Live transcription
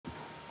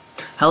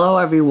Hello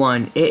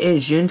everyone, it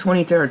is June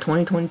 23rd,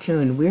 2022,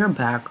 and we're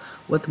back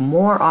with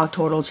more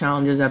Octordle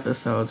Challenges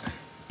episodes.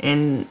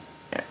 And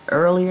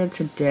earlier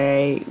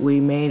today, we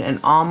made an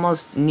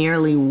almost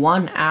nearly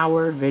 1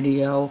 hour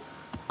video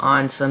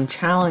on some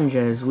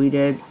challenges. We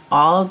did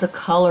all of the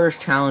colors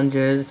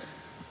challenges,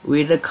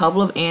 we did a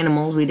couple of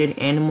animals, we did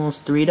animals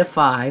 3 to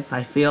 5,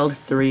 I failed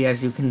 3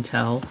 as you can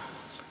tell.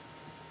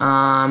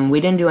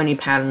 We didn't do any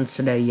patterns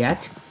today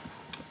yet.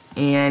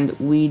 And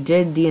we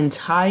did the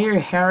entire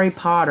Harry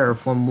Potter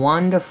from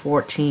 1 to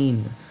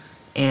 14.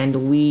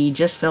 And we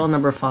just failed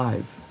number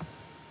 5.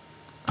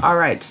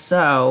 Alright,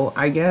 so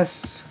I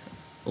guess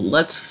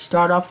let's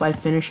start off by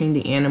finishing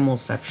the animal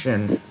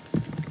section.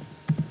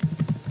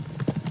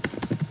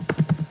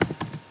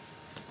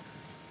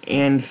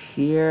 And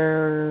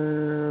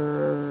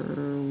here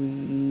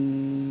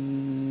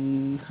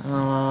we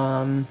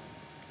I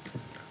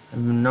have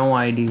no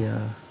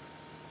idea.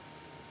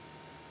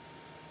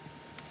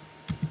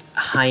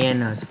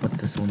 Hyena is what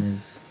this one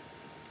is.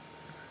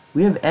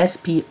 We have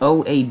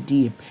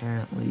S-P-O-A-D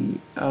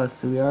apparently. Oh,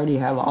 so we already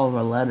have all of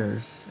our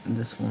letters in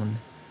this one.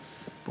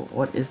 But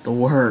what is the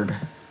word?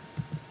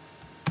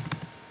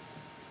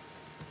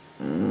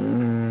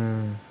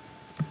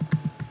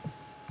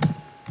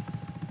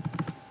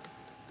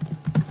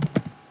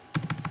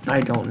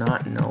 I do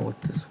not know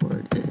what this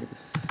word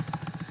is.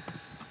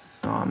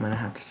 So I'm gonna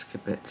have to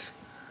skip it.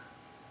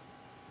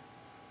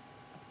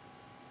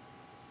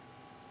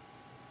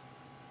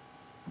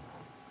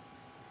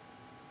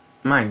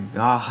 My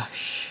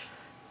gosh.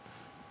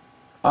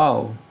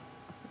 Oh.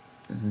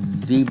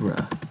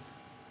 Zebra.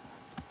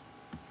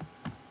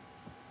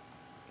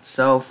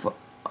 So,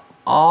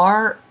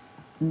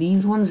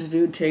 these ones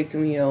do take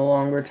me a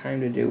longer time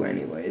to do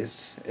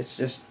anyways. It's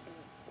just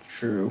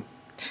true.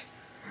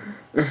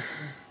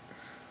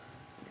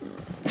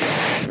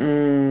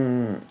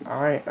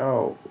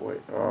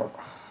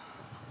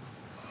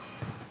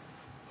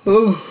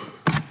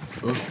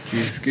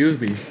 Excuse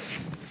me.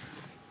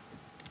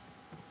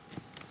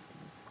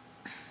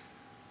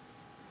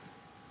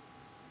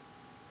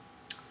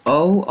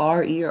 O,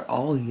 R, E are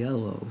all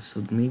yellow,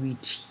 so maybe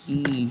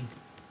T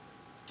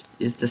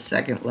is the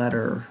second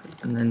letter,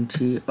 and then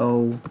T,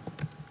 O.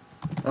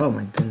 Oh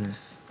my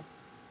goodness.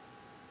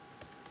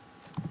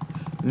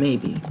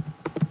 Maybe.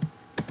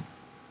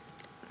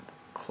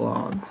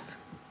 Clogs.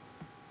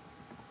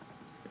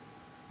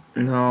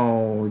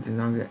 No, we did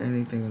not get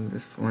anything in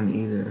this one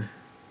either.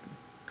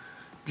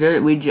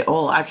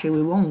 Actually,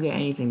 we won't get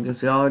anything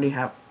because we already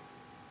have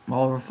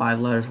all of our 5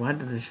 letters. Why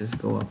did this just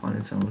go up on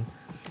its own?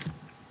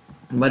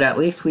 But at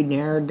least we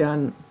narrowed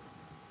down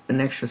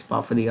an extra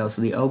spot for the O. So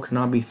the O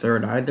cannot be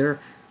third either.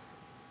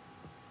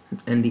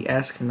 And the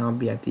S cannot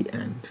be at the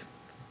end.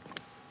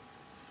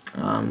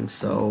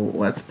 So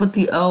let's put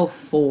the O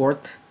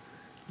fourth.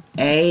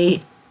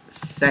 A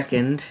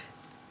second.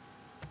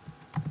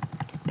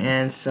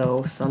 And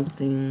so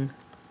something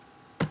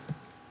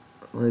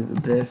like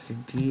this.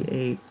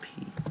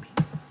 D-A-P.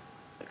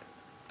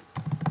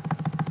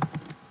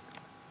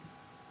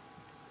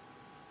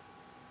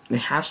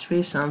 It has to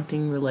be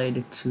something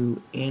related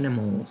to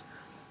animals.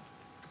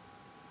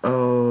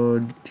 O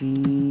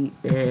D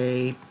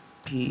A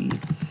P.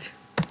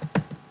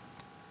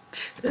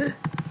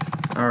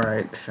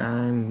 Alright,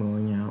 I'm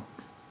going out.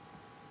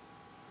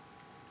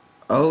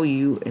 O,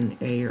 U, and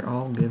A are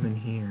all given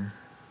here.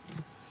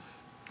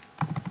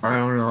 I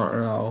don't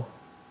know.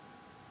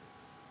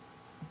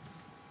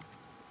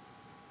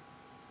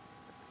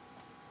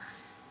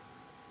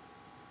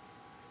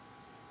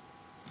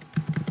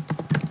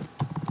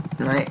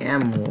 I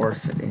am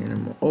worse at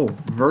animal. Oh,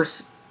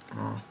 verse.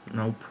 Oh,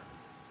 nope.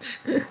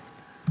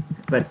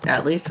 But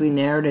at least we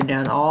narrowed it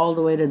down all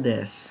the way to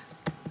this.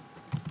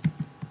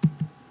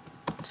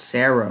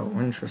 Sarrow.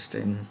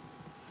 Interesting.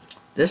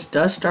 This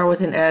does start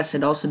with an S.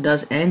 It also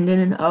does end in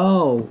an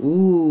O.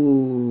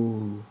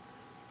 Ooh.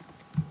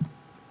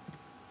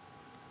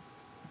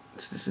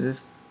 This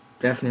is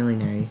definitely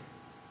an A.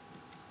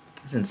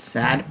 Is it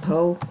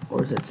Sadpo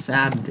or is it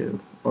Sabdu?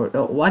 Or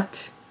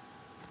what?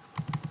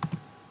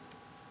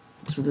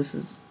 So this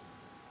is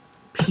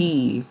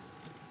P.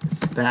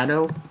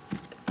 Spado?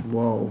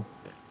 Whoa.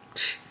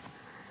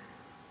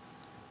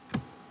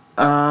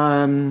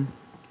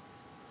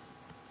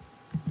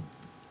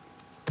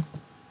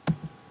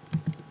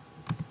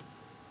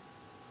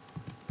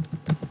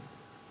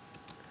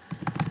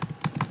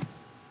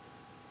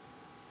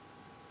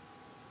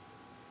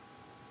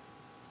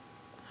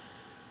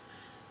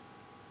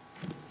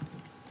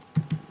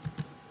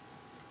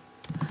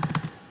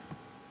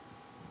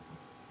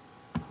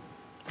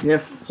 We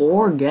have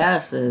 4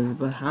 guesses,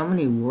 but how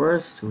many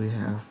words do we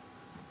have?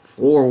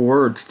 4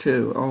 words,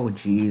 too. Oh,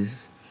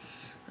 jeez.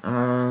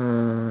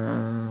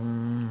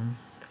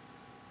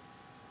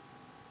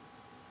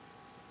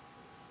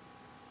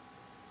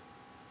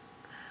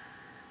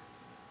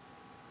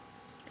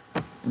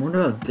 What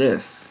about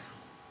this?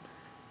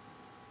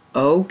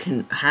 O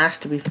has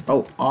to be.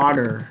 Oh,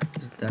 otter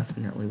is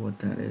definitely what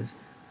that is.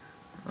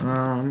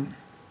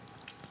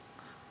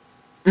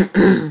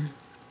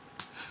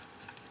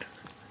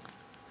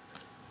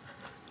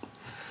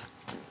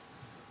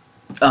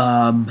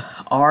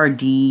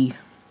 RD.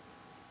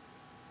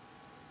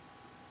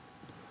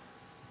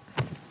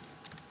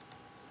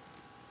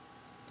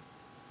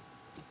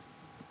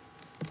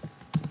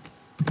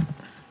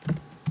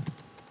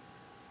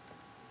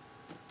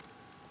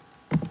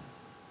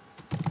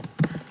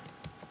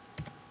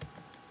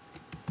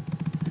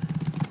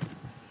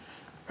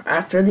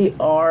 After the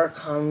R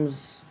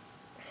comes...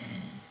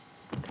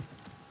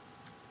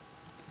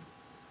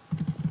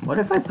 What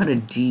if I put a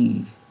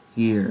D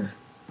here?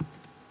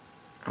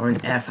 Or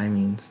an F, I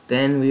mean.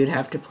 Then we would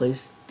have to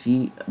place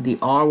D. The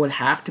R would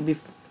have to be...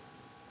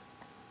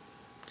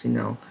 You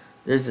know,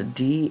 there's a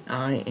D,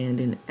 I, and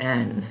an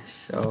N.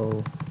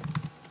 So...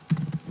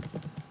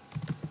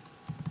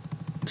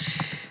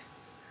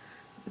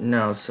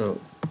 No, so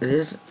it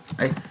is,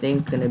 I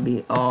think, gonna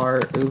be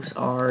R. Oops,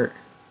 R.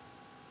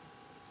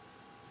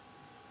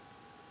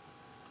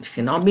 It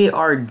cannot be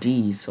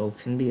RD, so it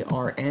can be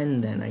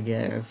RN then, I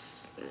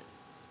guess.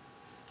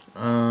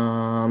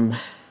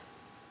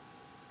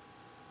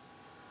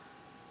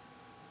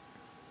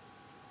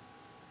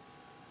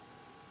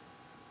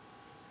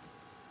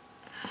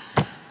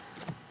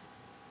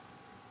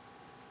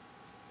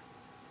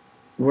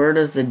 Where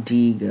does the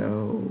D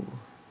go?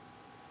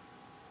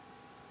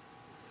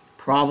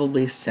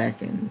 Probably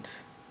second.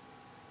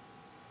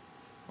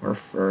 Or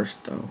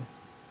first, though.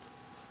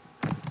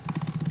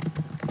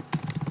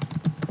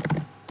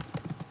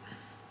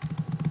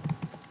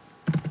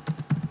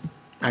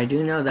 I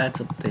do know that's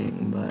a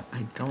thing, but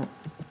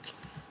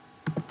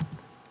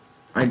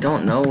I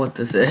don't know what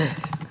this is.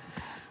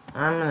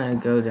 I'm gonna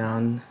go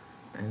down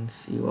and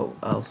see what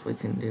else we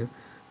can do.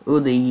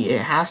 Ooh,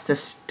 it has to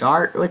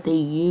start with a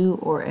U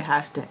or it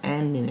has to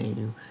end in a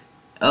U.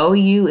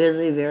 OU is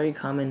a very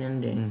common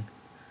ending.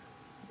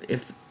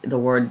 If the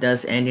word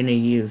does end in a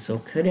U, so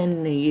it could end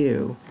in a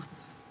U.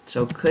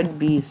 So it could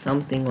be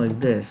something like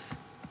this.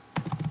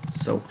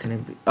 So can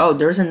it be? Oh,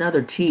 there's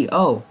another T.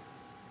 Oh.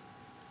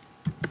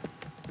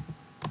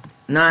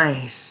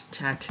 Nice.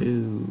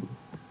 Tattoo.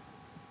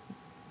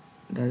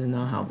 That did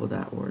not help with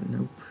that word.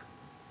 Nope.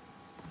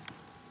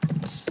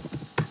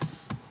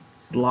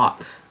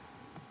 Slot.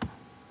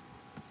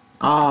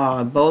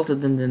 Ah, both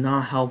of them did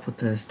not help with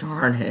this.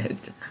 Darn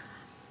it.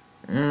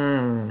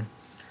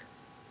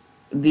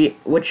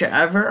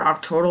 Whichever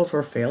Octordles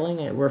were failing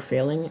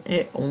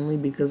it only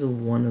because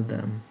of one of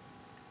them.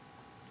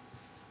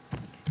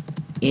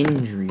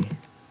 Injury.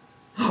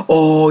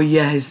 Oh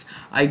yes,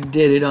 I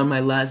did it on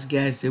my last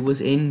guess. It was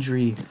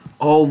injury.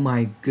 Oh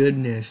my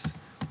goodness.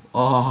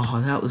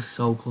 Oh, that was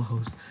so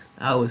close.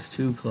 That was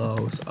too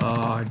close.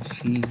 Oh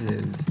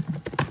Jesus.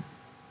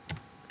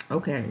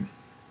 Okay.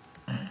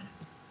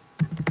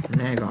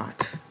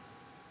 Maggot.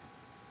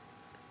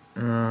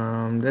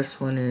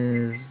 This one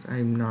is,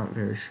 I'm not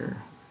very sure.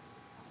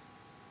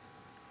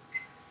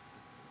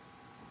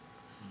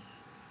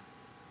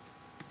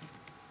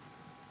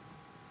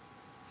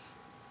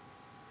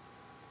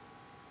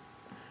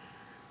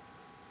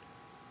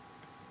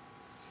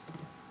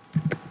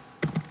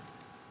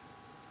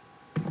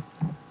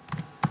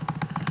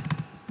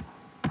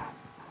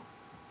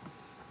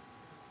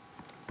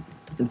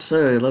 It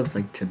literally looks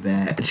like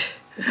Tibet.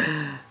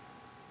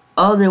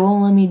 Oh, they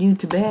won't let me do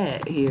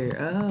Tibet here.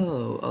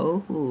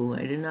 Oh,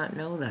 I did not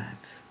know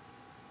that.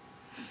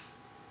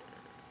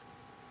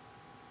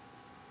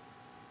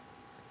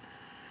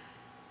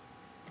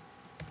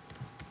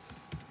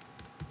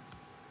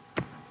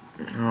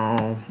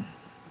 Oh.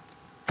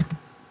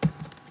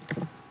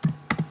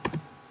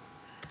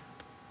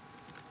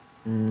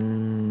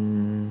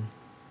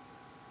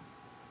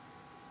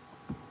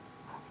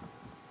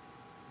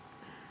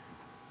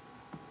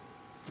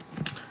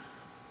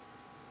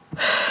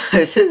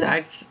 This is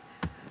actually...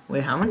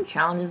 Wait, how many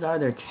challenges are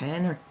there?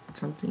 10 or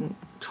something?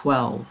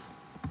 12.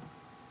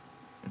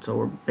 So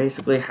we're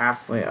basically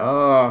halfway.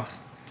 Oh,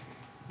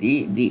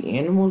 the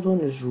animals one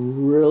is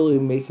really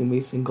making me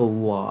think a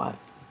lot.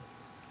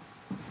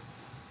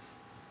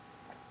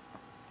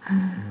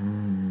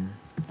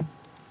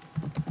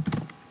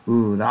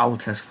 Ooh, that will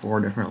test 4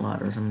 different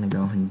letters. I'm gonna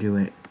go and do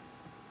it.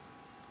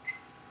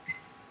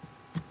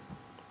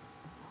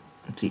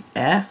 Let's see,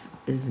 F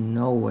is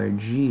nowhere.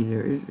 G,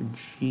 there is a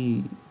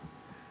G.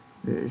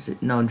 There is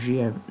it? No,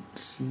 G.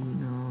 C.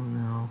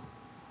 No.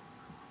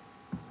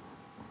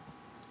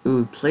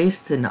 Ooh,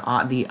 placed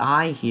the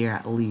I here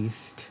at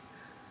least.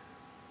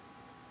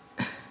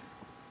 The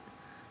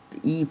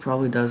E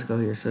probably does go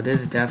here, so it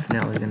is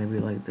definitely gonna be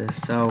like this.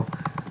 So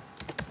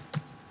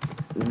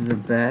the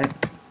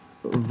back.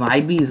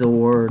 Vibey is a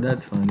word.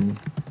 That's funny.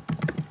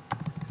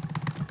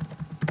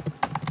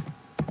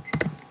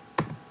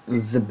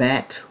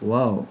 Zabet.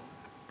 Whoa.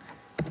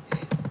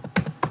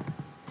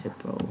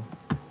 Hippo.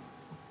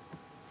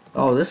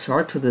 Oh, this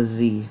starts with a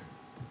Z.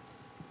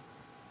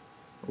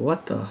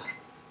 What the?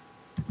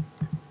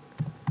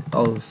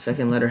 Oh,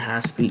 second letter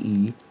has to be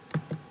E.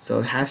 So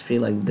it has to be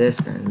like this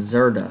then.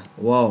 Zerda.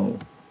 Whoa.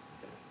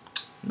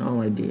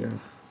 No idea.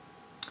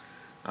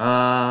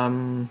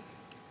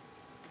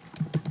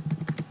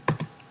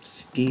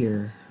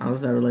 steer. How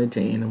does that relate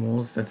to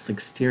animals? That's like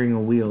steering a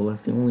wheel.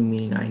 That's the only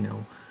meaning I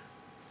know.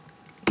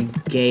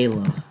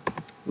 Gala.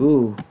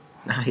 Ooh,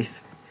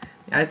 nice.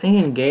 I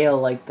think in Gale,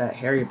 like that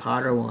Harry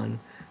Potter one.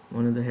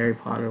 One of the Harry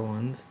Potter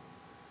ones.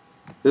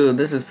 Ooh,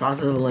 this is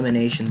process of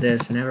elimination.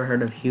 This. Never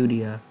heard of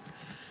Hudia.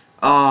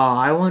 Oh,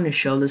 I want to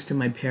show this to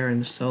my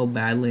parents so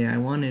badly. I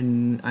want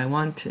to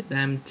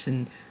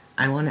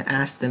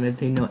ask them if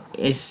they know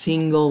a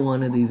single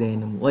one of these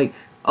animals. Like,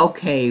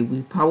 okay,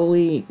 we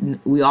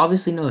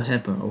obviously know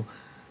hippo.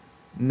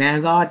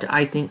 Maggot,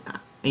 I think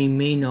I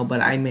may know,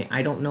 but I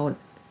don't know it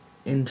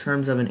in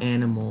terms of an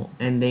animal.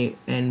 And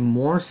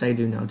Morse I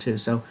do know too.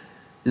 So,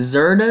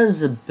 Zerda,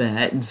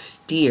 Zabet,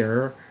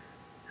 Steer,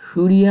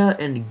 Hudia,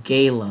 and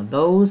Gala.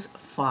 Those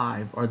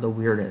 5 are the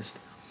weirdest.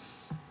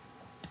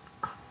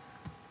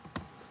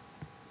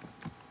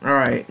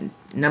 Alright,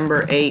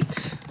 number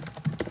 8.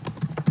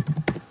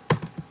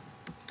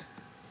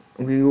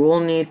 We will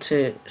need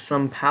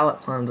some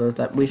palette cleansers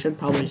that we should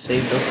probably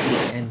save those for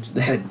the end.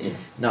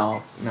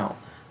 No,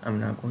 I'm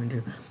not going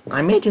to.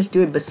 I may just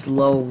do it, but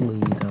slowly,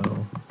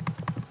 though.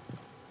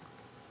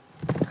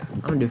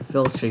 I'm gonna do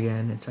Filch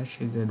again. It's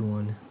actually a good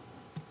one.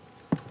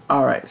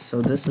 Alright,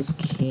 so this is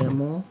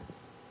Camel.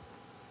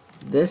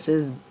 This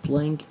is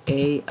blank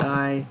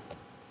AI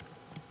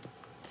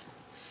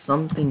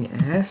something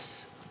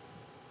S.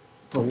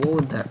 But what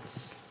would that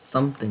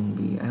something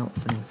be? I don't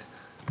think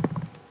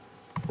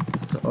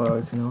so. Or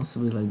it can also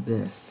be like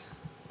this.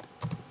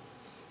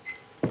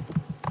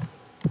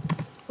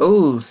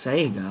 Oh,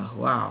 Sega.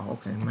 Wow.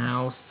 Okay.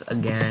 Mouse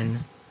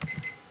again.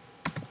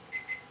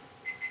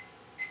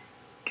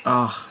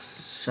 Ah,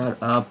 shut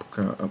up,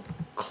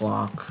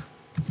 clock.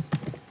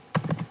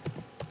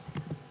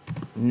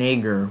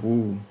 Nager.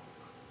 Ooh.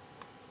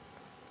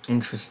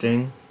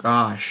 Interesting.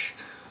 Gosh.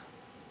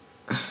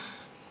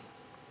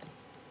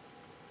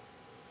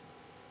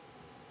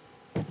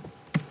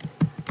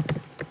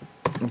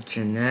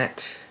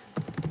 Jeanette,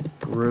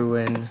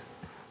 Ruin,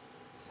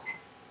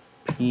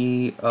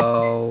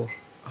 P.O.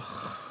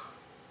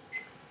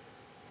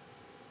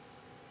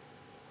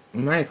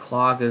 My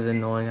clock is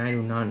annoying. I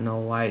do not know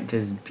why it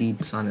just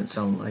beeps on its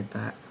own like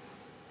that.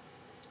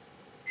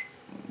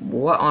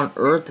 What on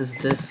earth is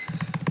this?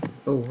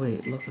 Oh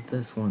wait, look at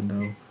this one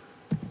though.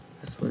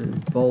 This one is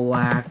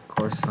Boac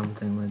or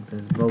something like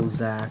this.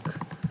 Bozak,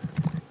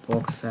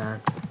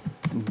 Boxac,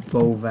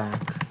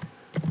 Bovac.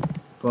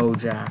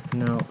 Bojack,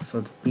 no, so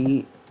it's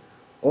B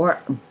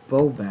or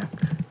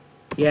Boback.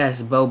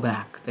 Yes,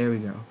 Boback. There we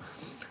go.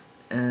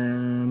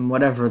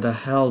 Whatever the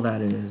hell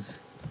that is.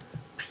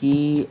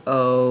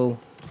 P.O.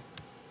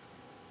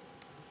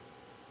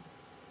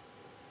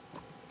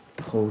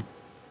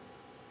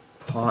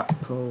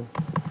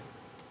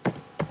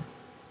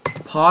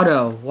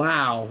 Podo.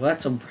 Wow,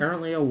 that's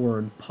apparently a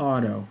word.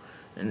 Podo.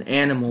 An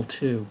animal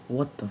too.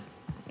 What the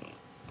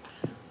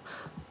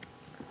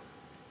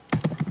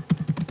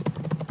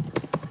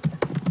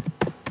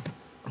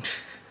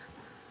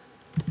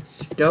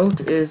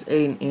Stoat is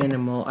an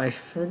animal. I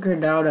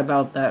figured out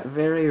about that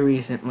very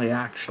recently,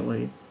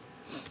 actually.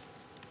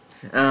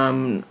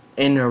 In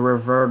a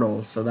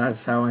Reverdle, so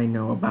that's how I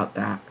know about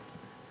that.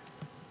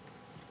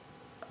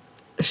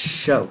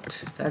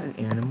 Shoat. Is that an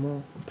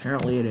animal?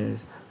 Apparently it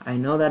is. I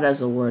know that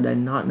as a word. I did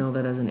not know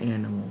that as an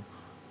animal.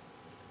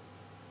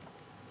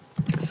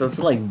 So it's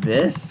like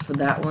this for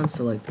that one.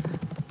 So like,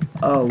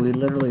 oh, we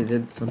literally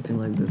did something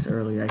like this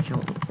earlier. I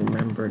can't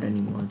remember it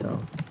anymore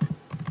though.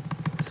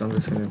 So I'm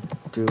just gonna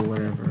do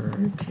whatever.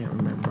 I can't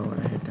remember what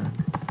I had done.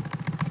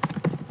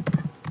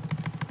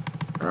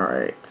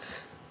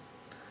 Alright.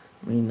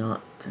 I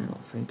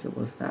don't think it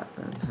was that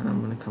then.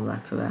 I'm gonna come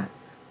back to that.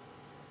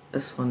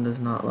 This one does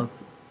not look.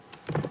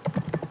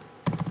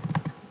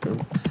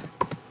 Oops.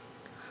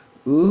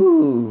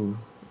 Ooh,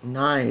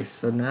 nice.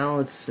 So now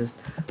it's just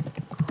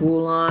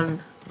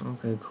Coolon.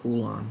 Okay,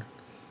 Coolon.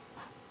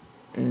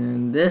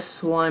 And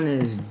this one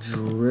is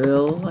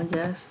Drill, I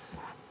guess.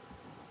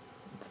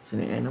 It's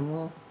an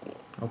animal.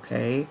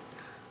 Okay.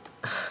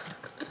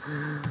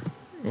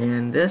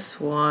 And this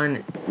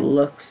one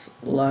looks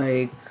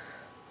like,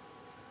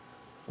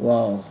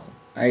 well,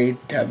 I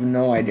have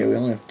no idea. We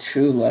only have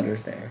 2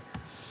 letters there.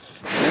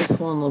 This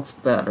one looks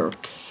better.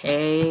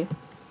 K-A-M-A.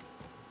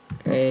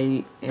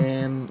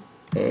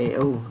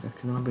 Oh, that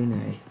cannot be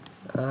an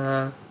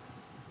A.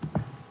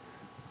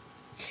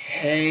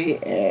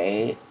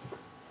 K-A.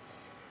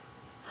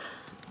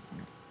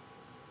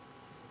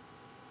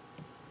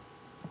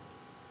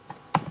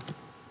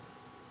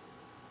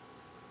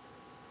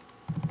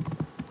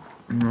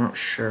 I'm not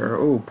sure.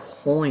 Oh,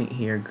 point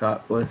here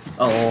was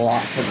a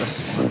lot for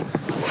this one.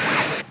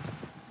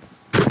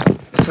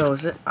 So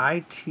is it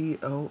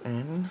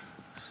I-T-O-N?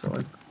 So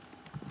like,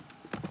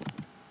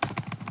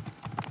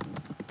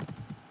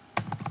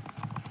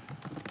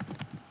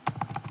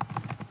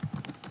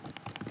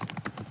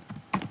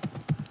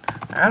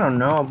 I don't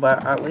know,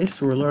 but at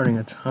least we're learning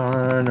a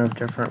ton of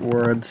different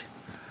words.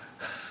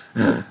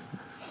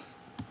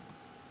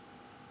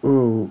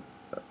 Ooh,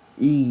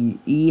 E.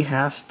 E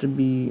has to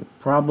be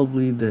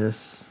probably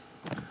this.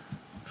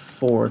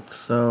 fourth,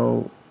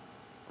 so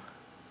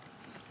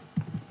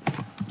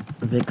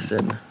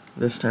Vixen.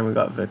 This time we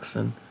got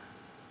Vixen.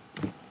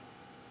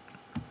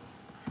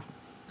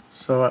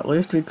 So at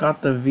least we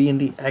got the V and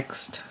the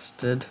X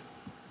tested.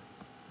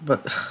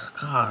 But,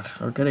 God,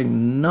 we're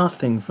getting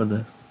nothing for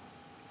this.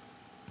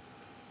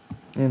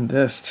 And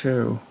this,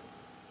 too.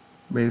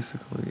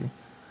 Basically.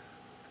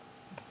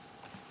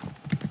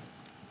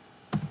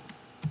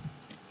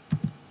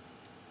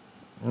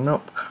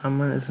 Nope,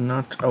 common is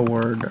not a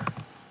word.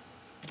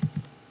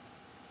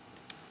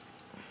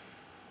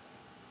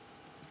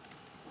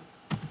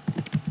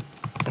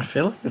 I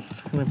feel like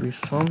it's gonna be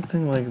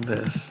something like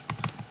this.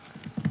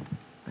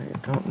 I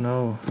don't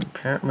know.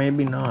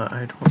 Maybe not.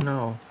 I don't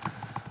know.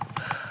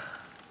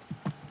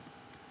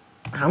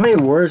 How many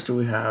words do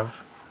we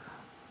have?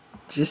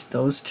 Just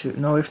those two?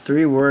 No, we have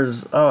 3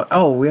 words.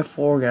 Oh, we have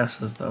 4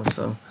 guesses though,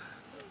 so.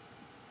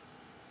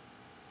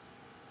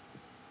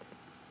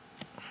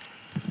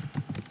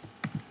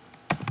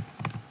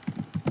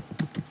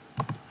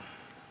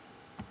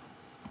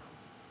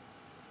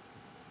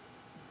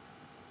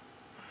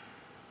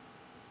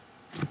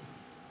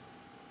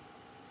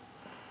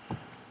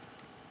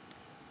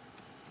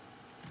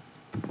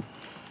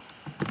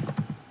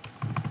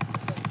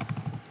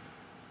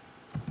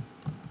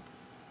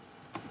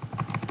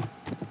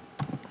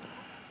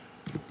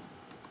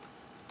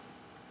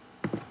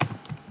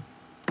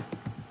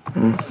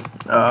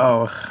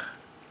 Oh.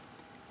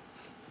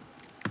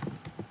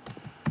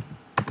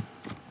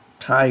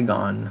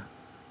 Tygon.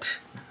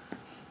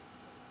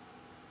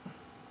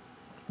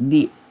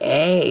 The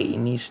A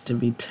needs to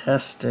be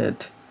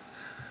tested.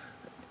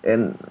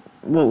 And,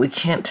 well, we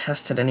can't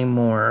test it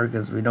anymore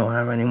because we don't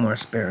have any more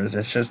spares.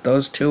 It's just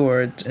those 2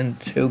 words and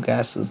 2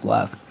 guesses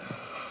left.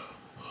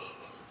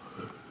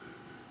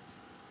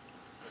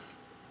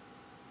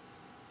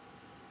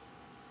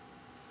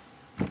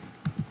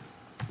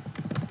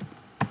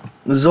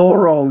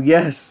 Zorro,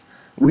 yes,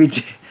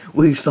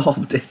 we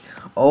solved it.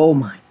 Oh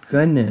my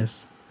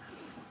goodness.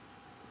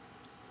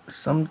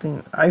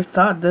 Something, I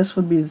thought this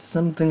would be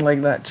something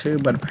like that too,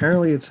 but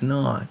apparently it's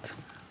not.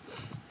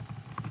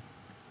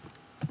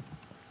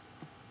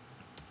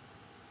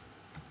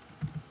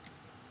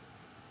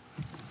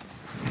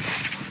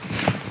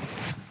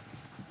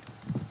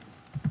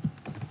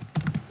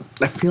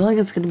 I feel like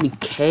it's gonna be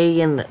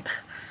K and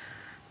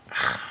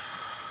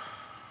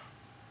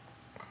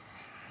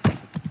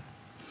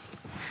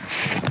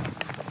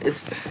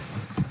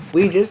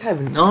we just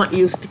have not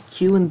used the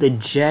Q and the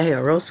J,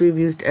 or else we've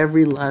used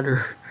every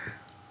letter.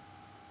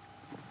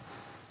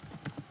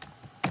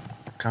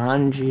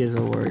 Kanji is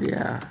a word,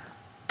 yeah.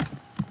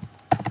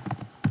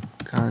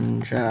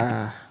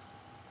 Kanja.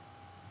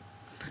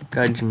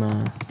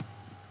 Gajma.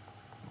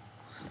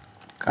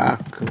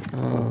 Kaku.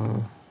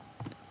 Oh.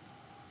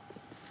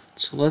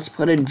 So let's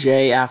put a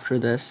J after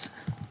this.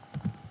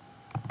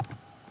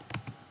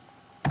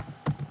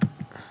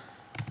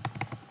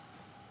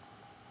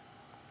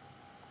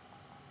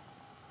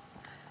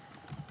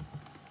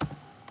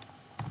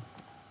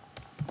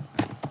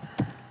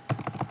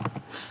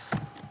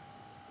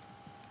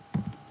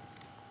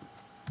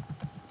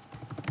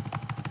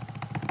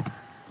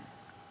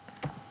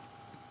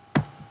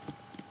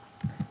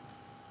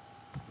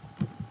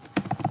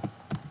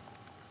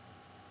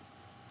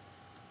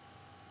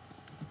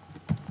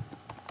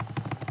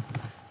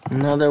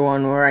 Another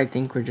one where I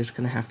think we're just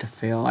gonna have to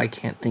fail. I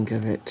can't think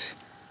of it.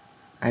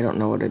 I don't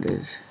know what it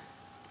is.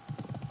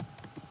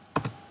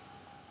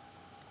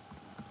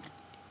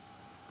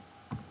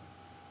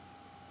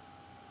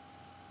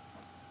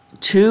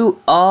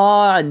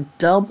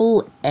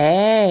 Double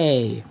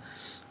A.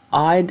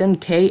 I done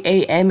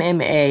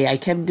K-A-M-M-A. I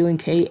kept doing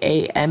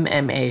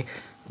K-A-M-M-A.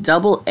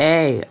 Double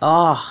A.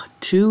 Oh,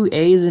 2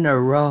 A's in a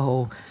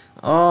row.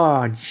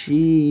 Oh,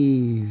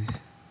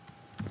 jeez.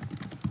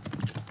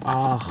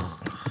 Oh.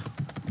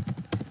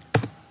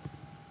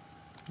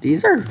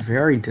 These are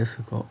very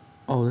difficult.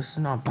 Oh, this is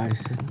not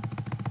bison.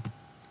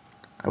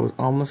 I was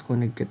almost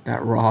going to get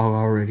that wrong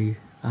already.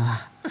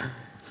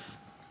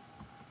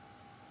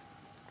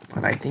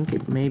 But I think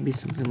it may be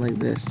something like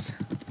this.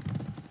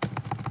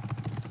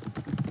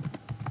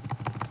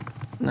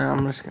 No,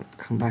 I'm just going to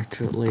come back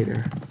to it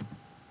later.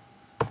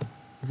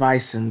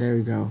 Bison, there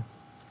we go.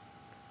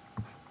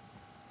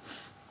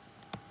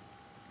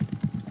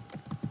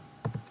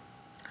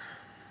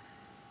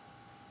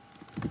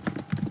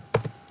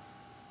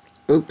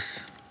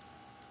 Oops.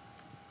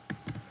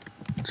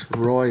 It's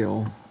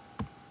royal.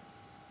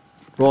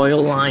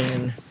 Royal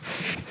lion.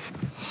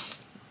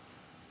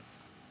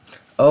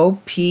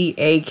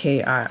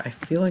 O-P-A-K-I. I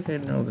feel like I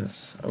know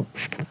this.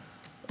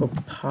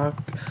 Opak.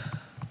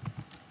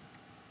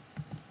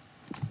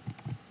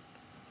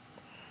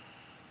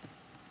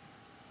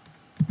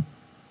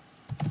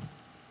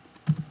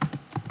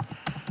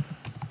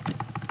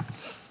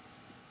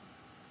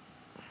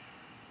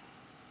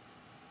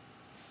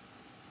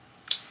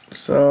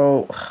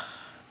 So,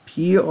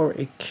 P or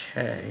a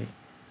K?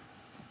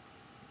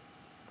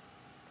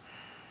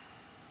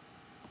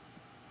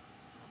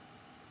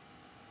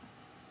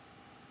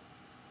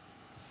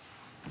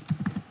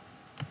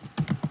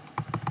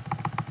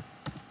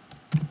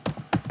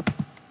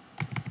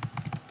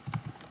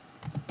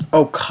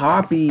 Oh,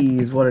 copy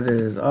is what it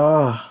is.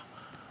 Oh,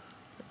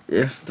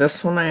 yes,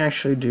 this one I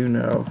actually do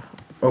know.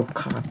 Oh,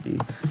 copy.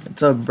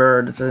 It's a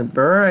bird. It's a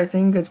bird. I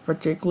think it's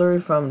particularly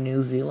from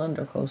New Zealand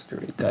or Costa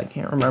Rica. I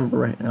can't remember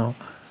right now.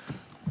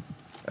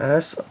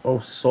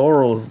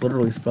 Sorrel is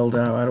literally spelled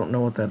out. I don't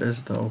know what that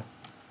is though.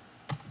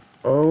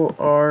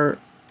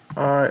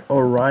 O-R-I.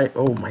 Oh, right.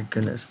 Oh my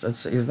goodness.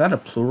 Is that a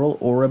plural?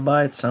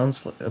 Oribi? It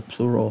sounds like a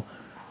plural.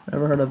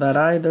 Never heard of that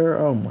either.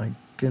 Oh my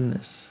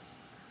goodness.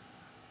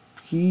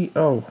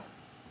 P-O.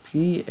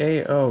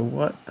 P-A-O.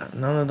 What?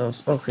 None of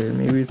those. Okay,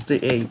 maybe it's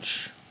the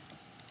H.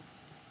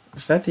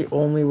 Is that the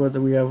only word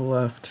that we have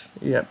left?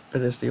 Yep,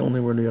 it is the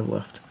only word we have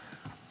left.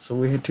 So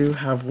we do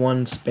have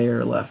one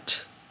spare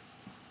left.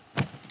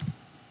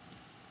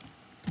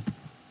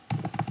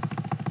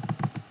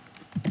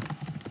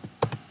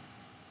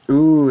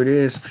 Ooh, it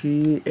is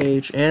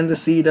P-H. And the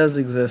C does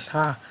exist.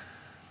 Ha.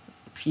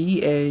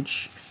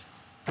 P-H.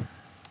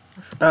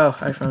 Oh,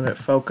 I found it.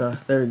 Foca.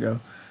 There we go.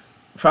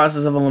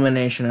 Process of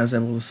elimination. I was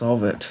able to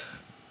solve it.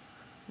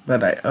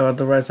 But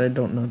otherwise I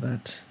don't know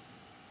that.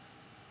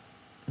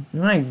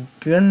 My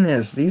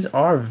goodness, these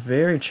are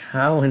very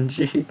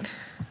challenging.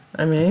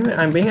 I mean,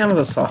 I'm being able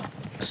to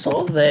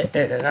solve it.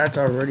 That's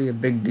already a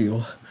big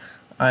deal.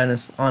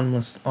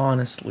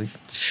 Honestly,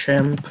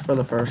 chimp for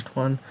the first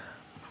one.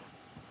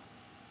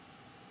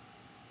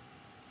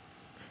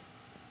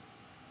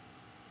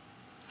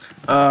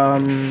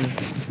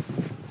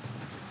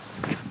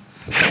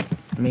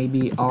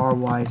 Maybe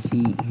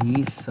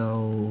R-Y-C-E.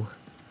 So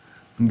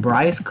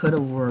Bryce could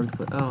have worked,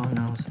 but oh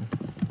no.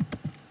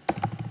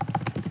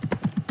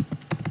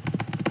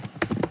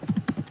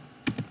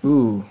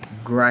 Ooh,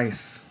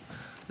 Grice.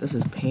 This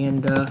is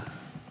Panda.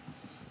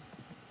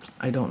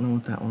 I don't know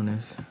what that one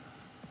is.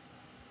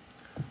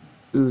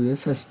 Ooh,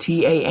 this has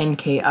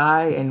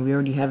T-A-N-K-I, and we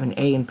already have an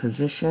A in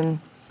position.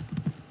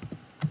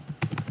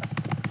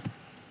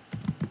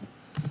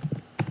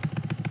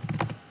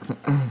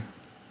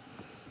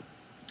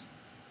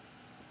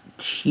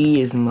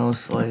 T is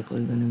most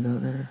likely gonna go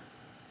there.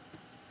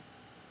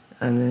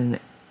 And then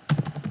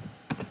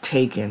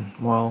taken.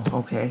 Well,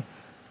 okay.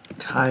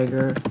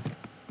 Tiger.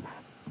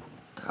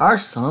 There are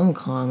some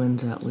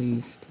commons at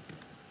least.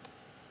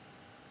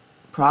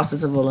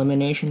 Process of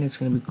elimination, it's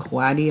going to be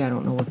Quaddy. I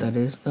don't know what that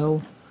is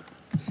though.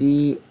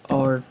 C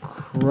or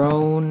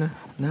Crone.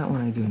 That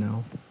one I do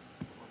know.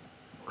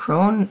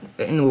 Crone,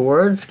 in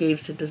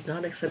Wordscapes, it does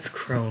not accept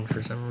Crone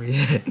for some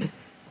reason.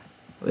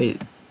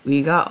 Wait,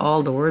 we got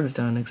all the words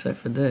done except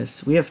for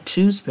this. We have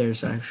 2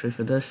 spares actually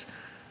for this.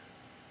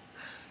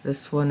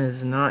 This one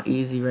is not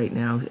easy right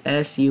now.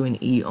 S, U,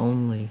 and E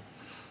only.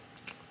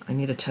 I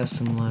need to test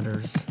some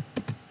letters.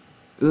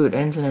 Ooh, it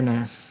ends in an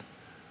S.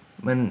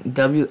 When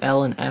W,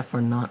 L, and F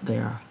are not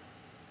there.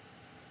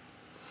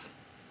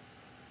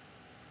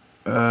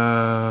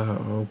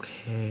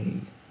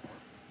 Okay.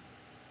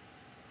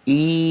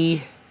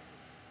 E,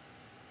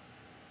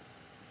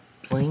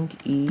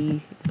 blank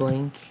E,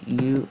 blank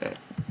U.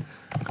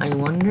 I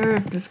wonder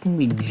if this can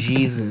be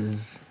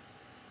Jesus.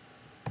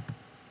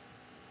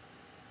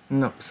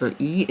 No, so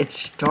E, it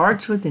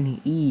starts with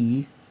an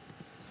E.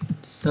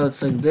 So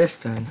it's like this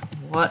then.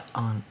 What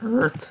on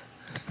earth?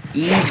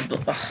 E.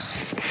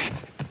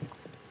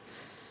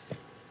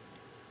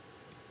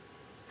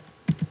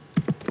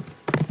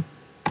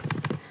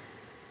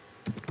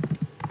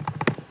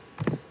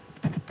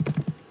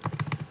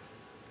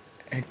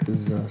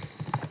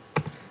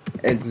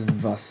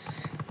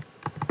 Exvus.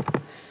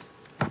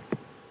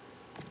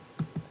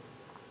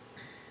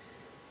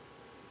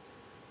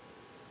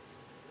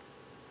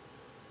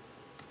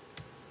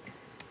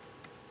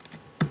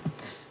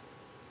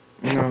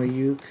 No,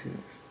 you could.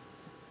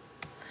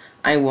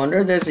 I wonder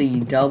if there's a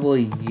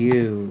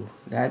W.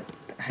 That,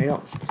 I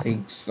don't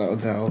think so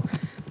though.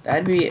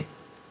 That'd be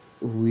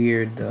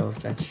weird though if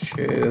that's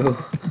true.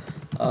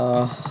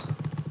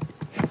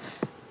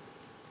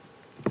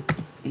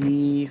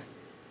 E.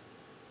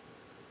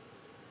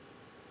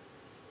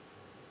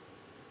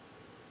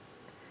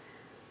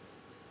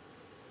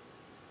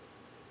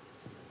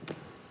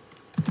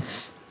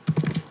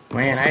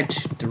 Man, I had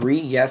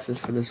 3 guesses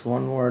for this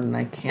one word and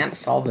I can't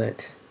solve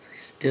it.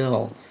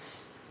 Still.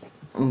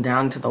 I'm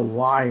down to the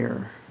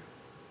wire.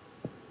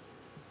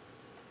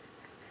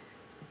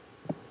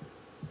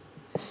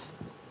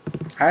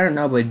 I don't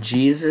know, but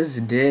Jesus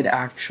did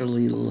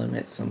actually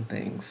limit some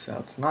things,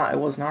 so it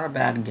was not a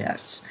bad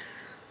guess.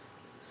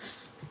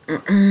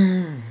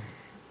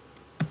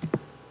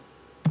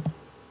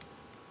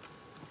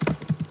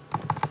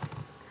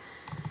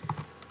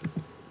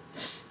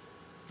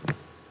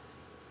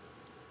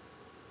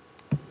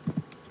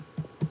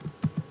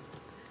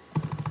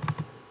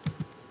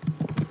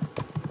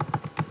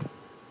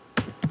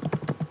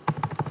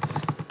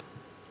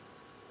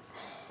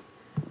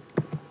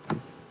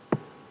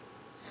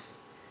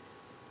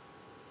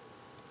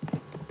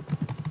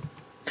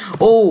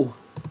 Oh,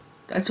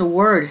 that's a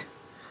word.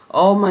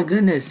 Oh my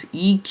goodness.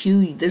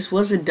 EQ. This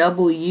was a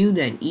W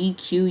then.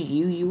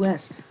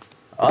 EQUUS.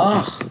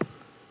 Ugh.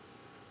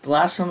 The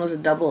last one was a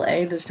double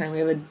A. This time we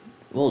have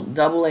Well,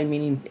 double A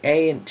meaning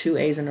A and two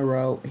A's in a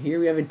row. Here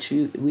we have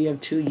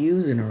two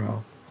U's in a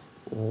row.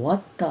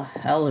 What the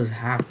hell is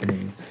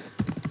happening?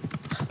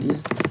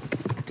 These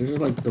are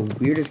like the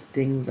weirdest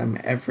things I'm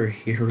ever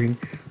hearing.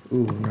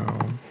 Ooh,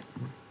 no.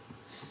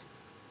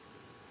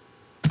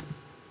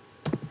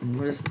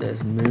 What is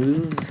this?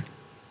 Moose?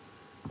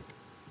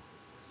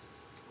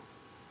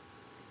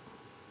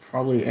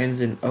 Probably ends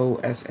in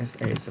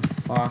O-S-S-A. It's a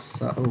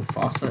fossa. Oh,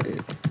 fossa.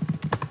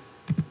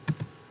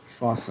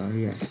 Fossa,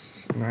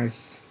 yes.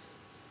 Nice.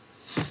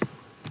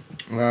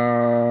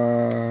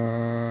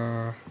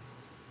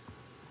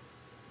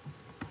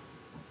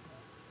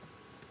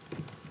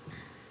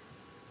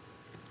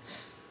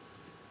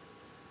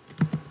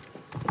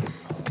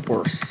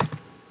 Horse.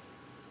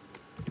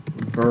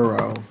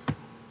 Burrow.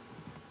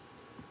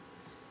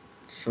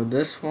 So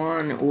this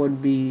one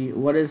would be,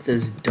 what is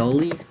this,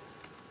 Dolly?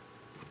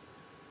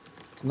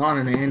 It's not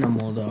an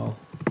animal though.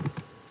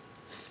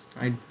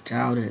 I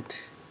doubt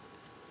it.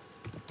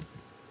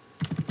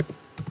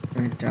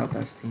 I doubt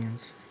that's the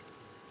answer.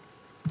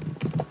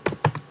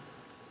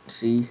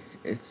 See,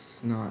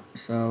 it's not.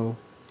 So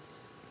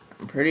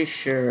I'm pretty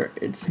sure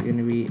it's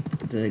gonna be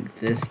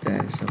this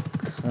then. So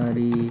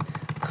Cuddy.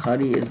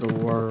 Cuddy is the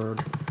word.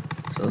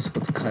 So let's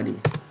go to Cuddy.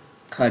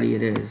 Cuddy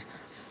it is.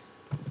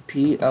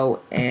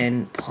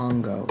 P-O-N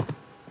Pongo.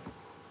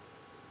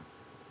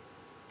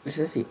 This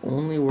is the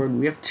only word.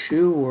 We have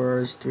 2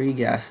 words, 3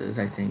 guesses,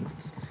 I think.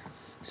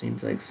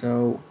 Seems like.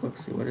 So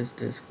let's see, what is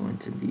this going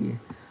to be?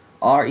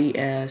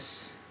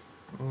 R-E-S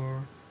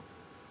or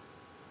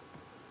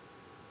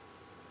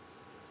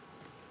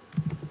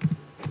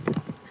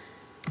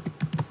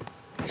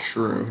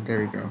Shrew. There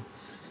we go.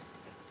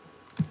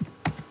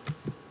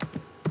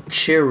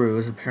 Chiru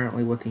is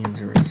apparently what the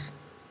answer is.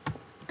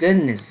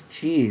 Goodness,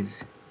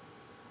 jeez.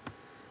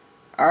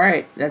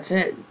 Alright, that's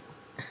it.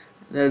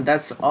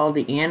 That's all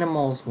the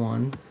animals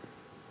won.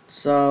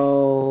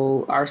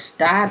 So, our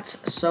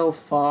stats so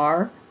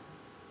far.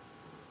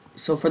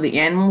 So, for the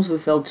animals, we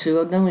filled 2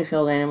 of them. We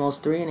filled animals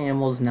 3 and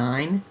animals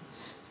 9.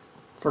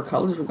 For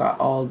colors, we got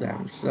all of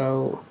them.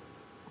 So,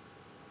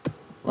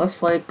 let's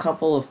play a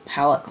couple of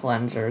palette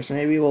cleansers.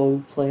 Maybe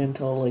we'll play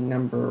until like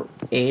number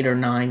 8 or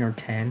 9 or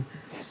 10.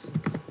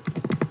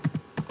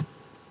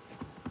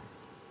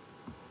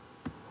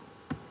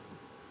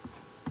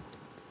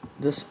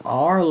 This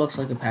R looks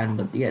like a pattern,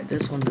 but yet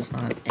this one does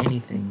not have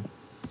anything.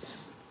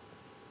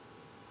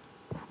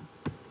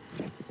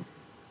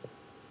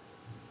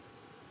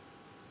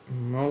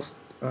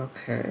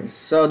 Okay,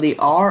 so the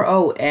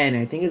R-O-N,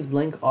 I think it's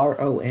blink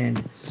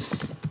R-O-N.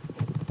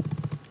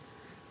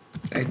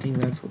 I think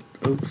that's what,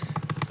 oops.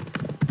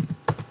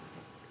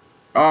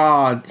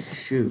 Oh,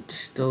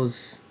 shoot,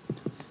 those.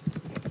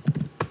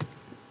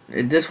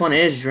 This one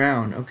is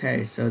drown.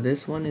 Okay, so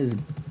this one is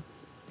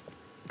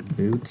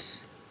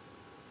boots.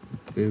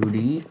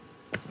 Booty.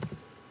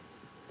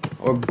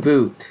 Or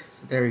boot.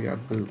 There we go,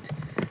 boot.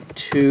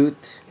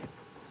 Tooth.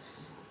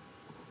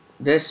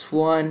 This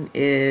one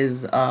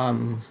is,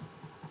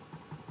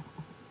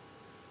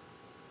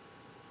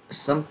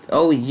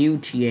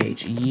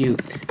 U-T-H.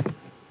 Youth.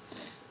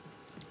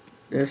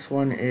 This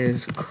one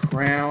is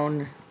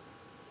crown.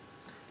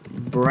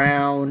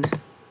 Brown.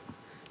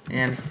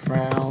 And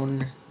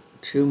frown.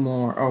 2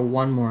 more, or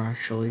 1 more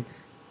actually.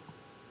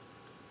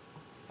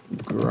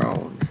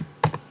 Grown.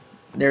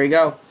 There we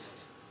go.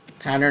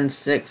 Pattern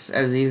 6,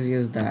 as easy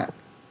as that.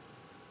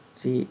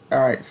 See,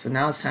 alright, so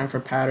now it's time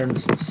for pattern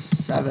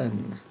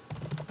 7.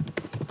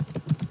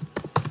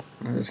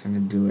 I'm just gonna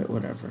do it,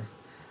 whatever.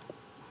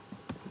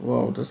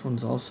 Whoa, this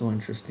one's also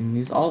interesting.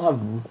 These all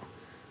have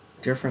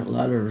different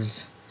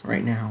letters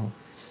right now.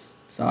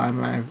 So I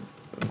might have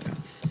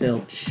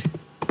filch.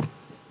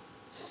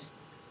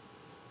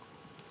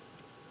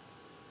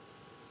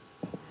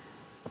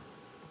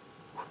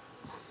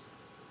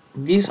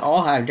 These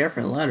all have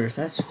different letters.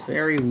 That's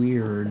very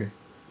weird.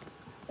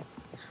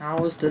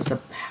 How is this a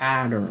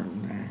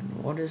pattern, man?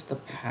 What is the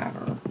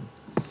pattern?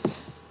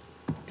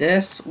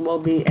 This will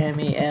be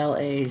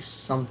M-E-L-A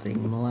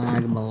something.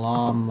 Malag,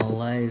 Mala,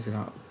 Malay. Is it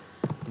not?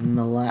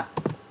 Mala.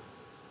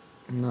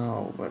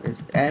 No, but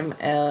it's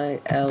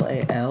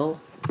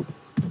M-L-A-L?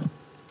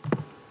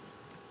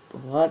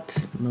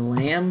 What?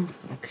 Malam?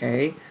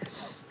 Okay.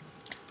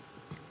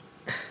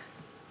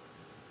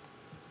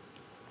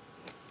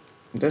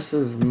 This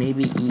is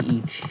maybe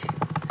E-E-T.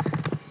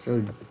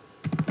 So.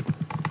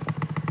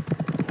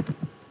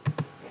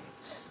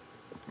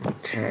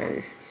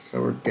 Okay.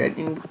 So we're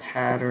getting the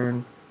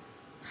pattern.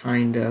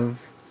 Kind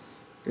of.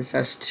 This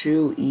has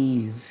 2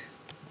 E's.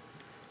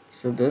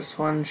 So this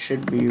one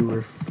should be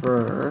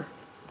refer.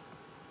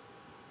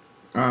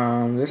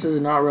 This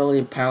is not really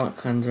a palette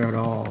cleanser at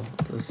all.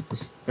 This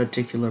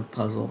particular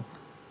puzzle.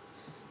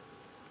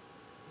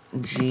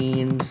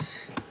 Jeans.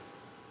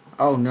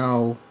 Oh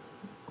no.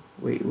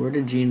 Wait, where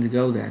did jeans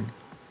go then?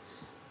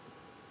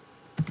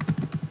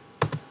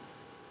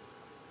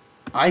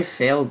 I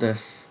failed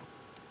this.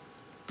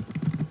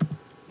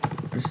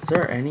 Is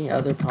there any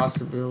other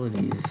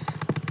possibilities?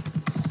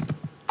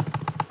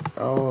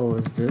 Oh,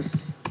 is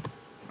this?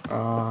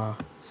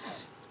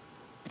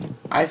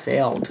 I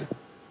failed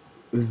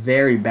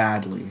very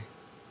badly.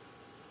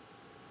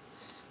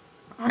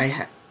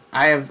 I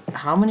have,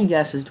 how many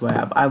guesses do I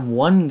have? I have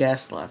one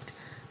guess left,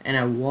 and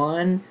I have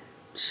 1,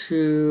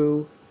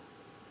 2,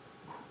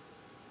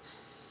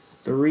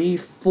 3,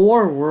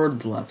 4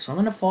 words left. So I'm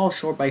gonna fall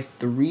short by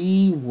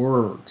 3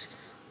 words.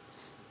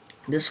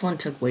 This one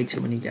took way too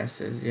many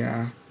guesses.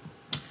 Yeah.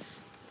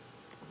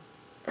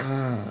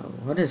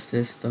 What is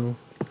this though?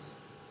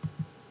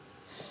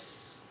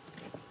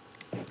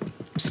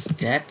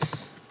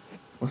 Stets?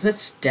 Was it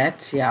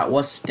Stets? Yeah, it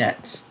was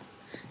Stets.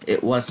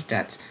 It was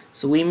Stets.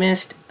 So we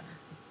missed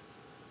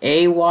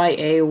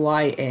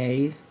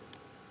AYAYA.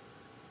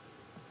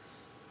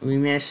 We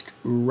missed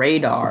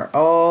radar.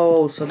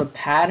 Oh, so the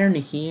pattern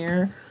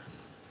here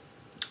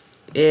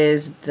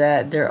is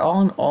that they're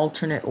all in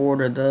alternate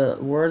order. The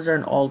words are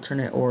in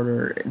alternate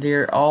order.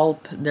 They're all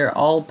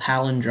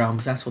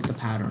palindromes. That's what the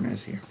pattern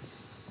is here.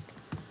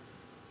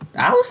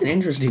 That was an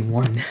interesting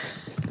one.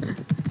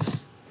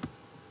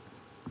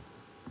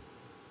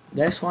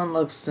 This one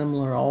looks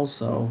similar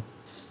also.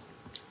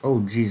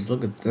 Oh geez,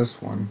 look at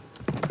this one.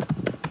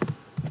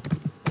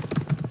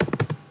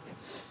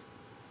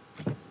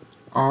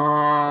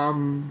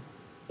 Oh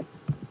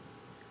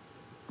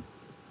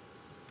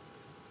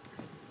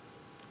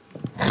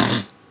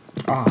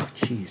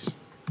jeez.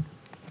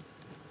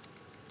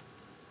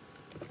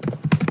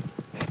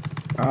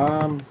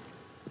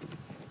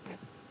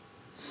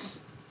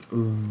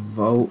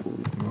 Vote.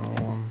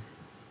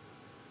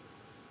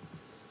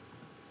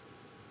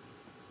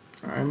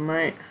 I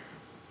might.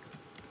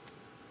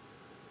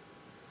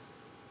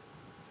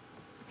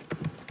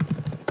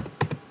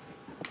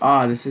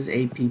 Ah, this is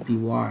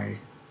APPY.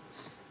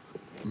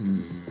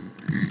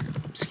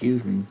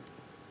 Excuse me.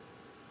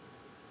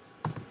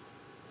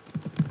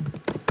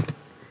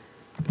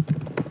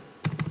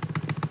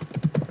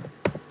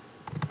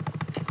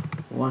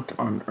 What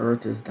on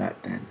earth is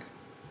that then?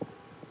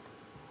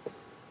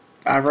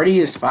 I've already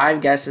used 5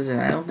 guesses and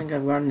I don't think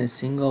I've gotten a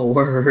single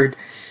word.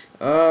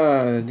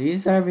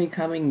 These are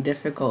becoming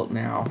difficult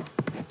now.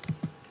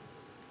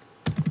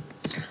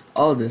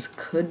 Oh, this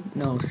could,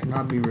 no, should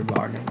not be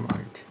rebar, never mind.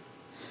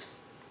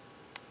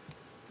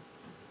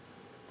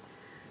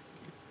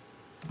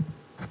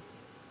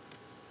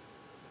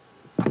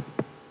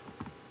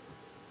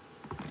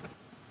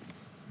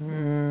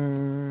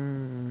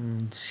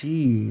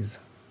 Jeez.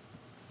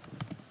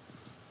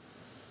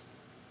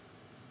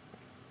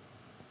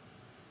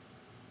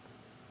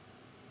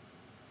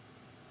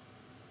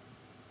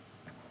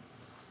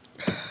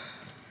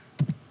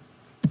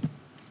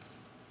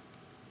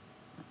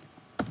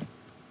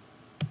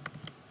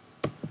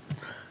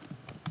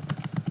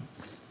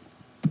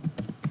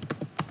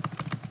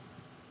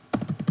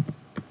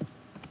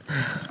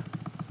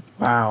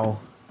 Wow.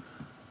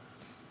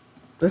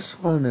 This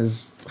one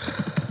is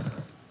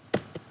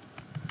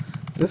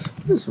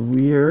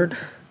weird.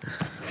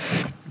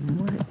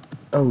 What?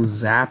 Oh,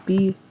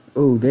 Zappy?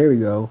 Oh, there we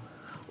go.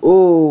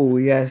 Oh,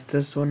 yes,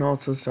 this one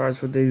also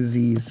starts with a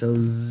Z. So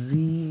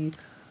Z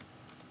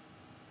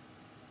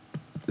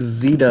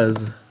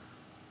does.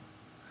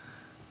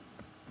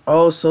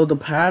 Oh, so the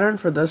pattern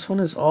for this one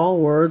is all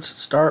words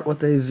start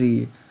with a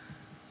Z.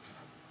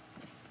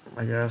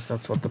 I guess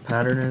that's what the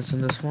pattern is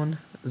in this one.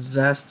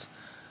 Zest.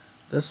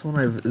 This one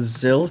I have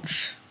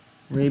zilch,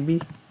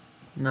 maybe.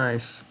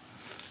 Nice.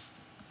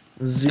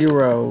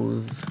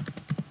 Zeros.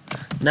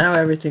 Now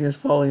everything is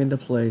falling into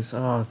place.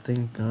 Oh,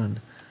 thank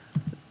God.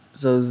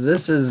 So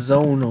this is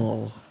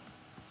zonal.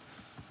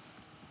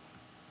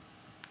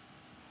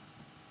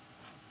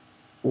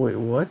 Wait,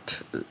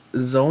 what?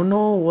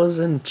 Zonal was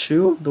in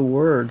 2 of the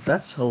words.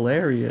 That's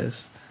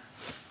hilarious.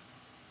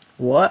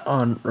 What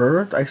on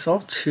earth? I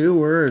saw 2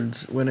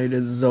 words when I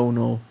did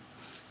zonal.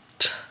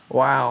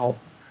 Wow.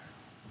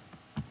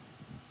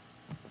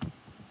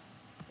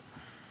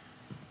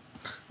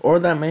 Or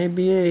that may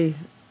be a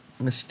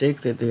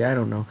mistake that I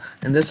don't know.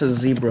 And this is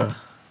zebra.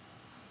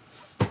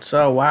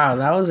 So, wow,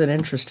 that was an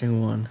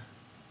interesting one.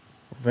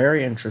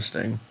 Very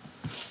interesting.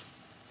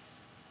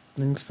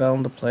 Things fell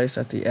into place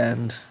at the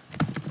end.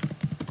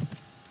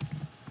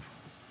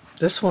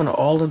 This one,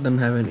 all of them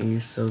have an E,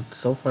 so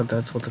far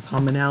that's what the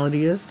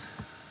commonality is.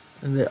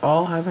 And they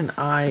all have an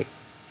I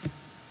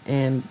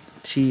and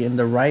T in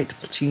the right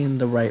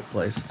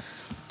place.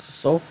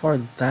 So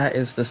far, that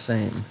is the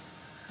same.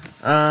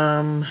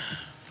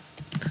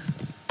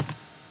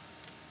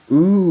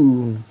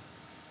 Ooh.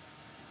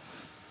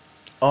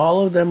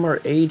 All of them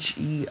are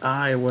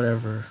H-E-I,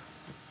 whatever.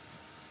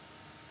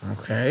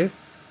 Okay.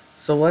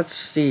 So let's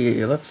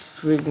see. Let's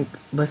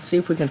see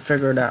if we can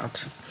figure it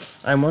out.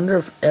 I wonder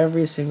if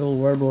every single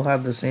word will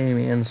have the same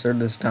answer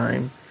this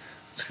time.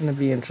 It's gonna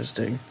be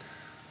interesting.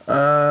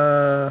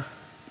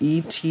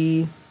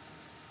 E-T.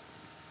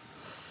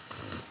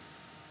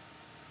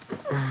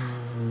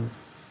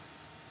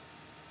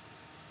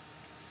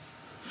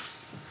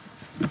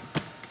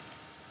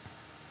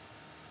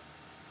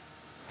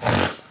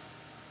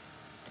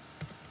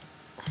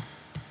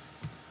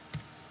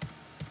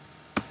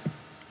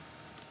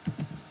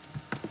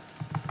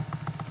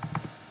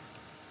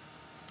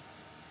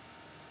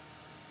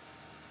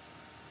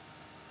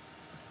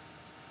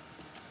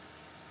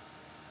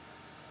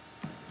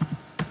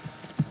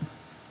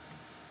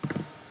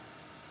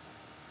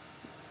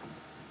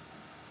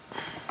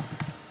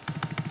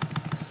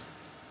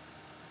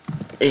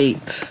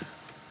 8.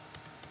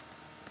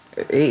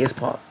 8 is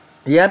pop.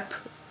 Yep.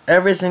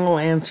 Every single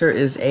answer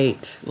is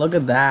 8. Look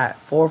at that.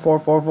 4, 4,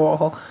 4,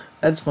 4.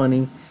 That's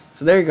funny.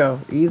 So there you go.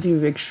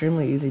 Easy,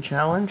 extremely easy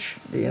challenge.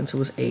 The answer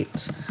was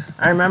 8.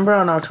 I remember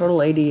on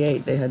Octordle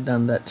 88 they had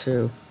done that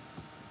too.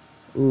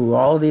 Ooh,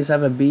 all of these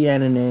have a B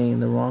and an A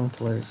in the wrong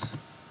place.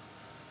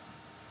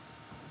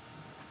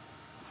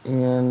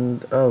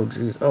 And, oh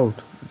jeez. Oh,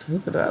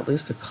 look at that. At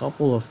least a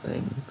couple of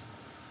things.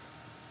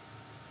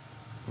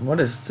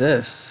 What is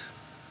this?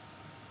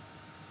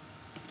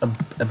 A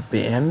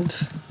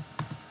band?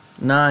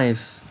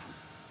 Nice.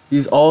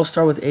 These all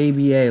start with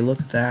ABA.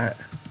 Look at that.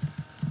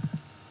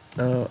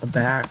 A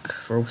back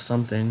for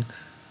something.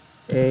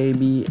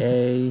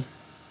 ABA.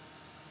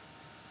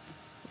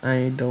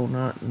 I do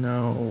not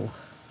know.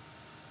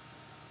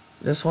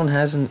 This one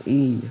has an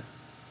E.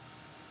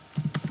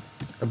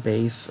 A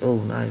base. Oh,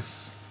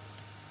 nice.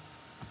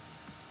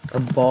 A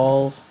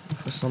ball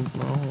for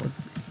something. Oh.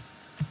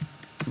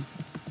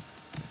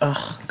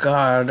 Oh,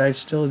 God. I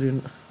still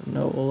do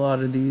know a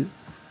lot of these.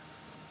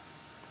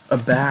 A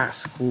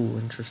bass. Cool.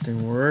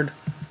 Interesting word.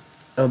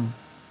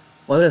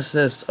 What is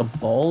this? A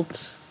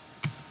bolt?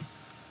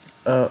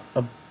 A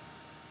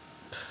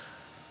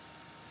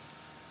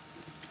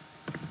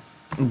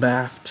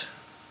baft.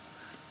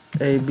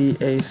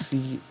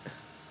 A-B-A-C.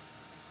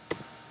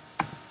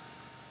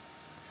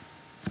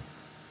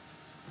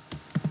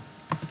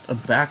 A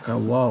bacca.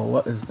 Whoa,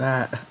 what is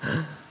that?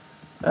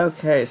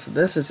 Okay, so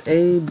this is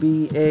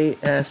A-B-A-S-H.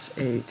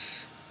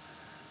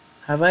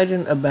 Have I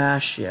done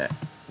abash yet?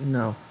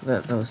 No,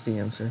 that was the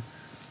answer.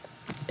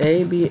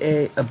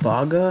 A-B-A,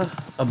 abaga,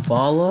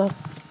 abala,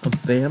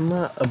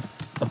 abama,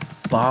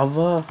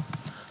 abava,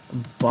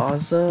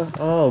 abaza.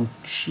 Oh,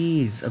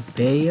 jeez,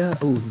 abaya.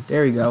 Oh,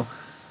 there we go.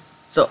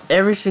 So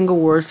every single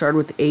word started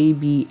with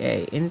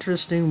A-B-A.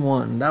 Interesting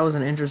one. That was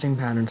an interesting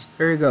pattern. So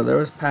there you go. There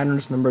was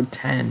patterns number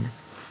 10.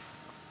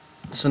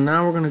 So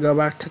now we're going to go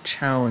back to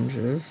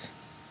challenges.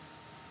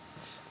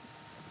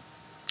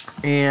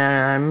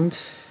 And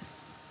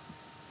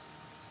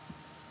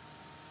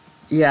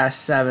yeah,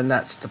 7.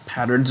 That's the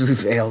patterns we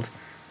failed.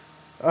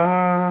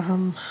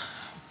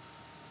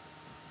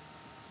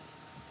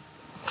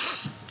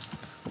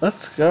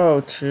 Let's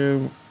go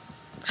to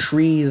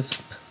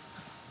trees.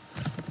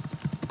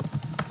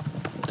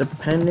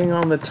 Depending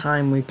on the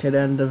time, we could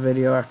end the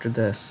video after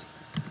this.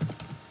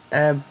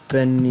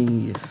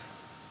 Ebony.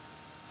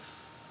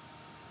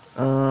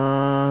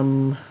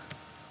 I'm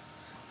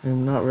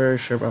not very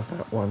sure about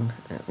that one.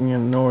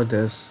 Nor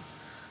this.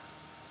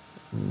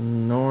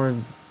 Nor.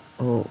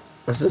 Oh,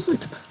 is this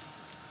like?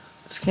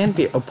 This can't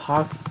be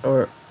opak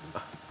or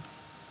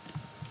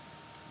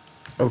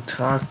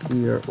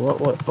otaki or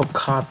what?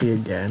 Okapi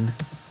again.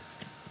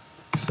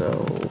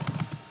 So.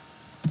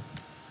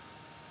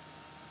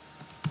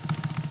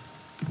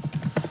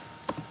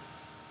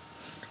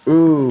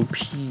 Ooh,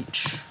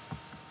 peach.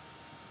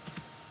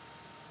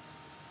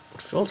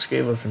 Filch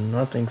gave us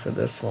nothing for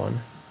this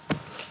one.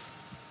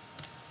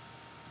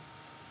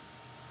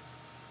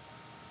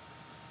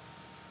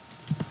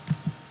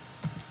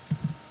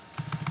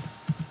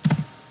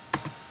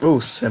 Ooh,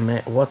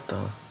 cement. What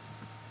the?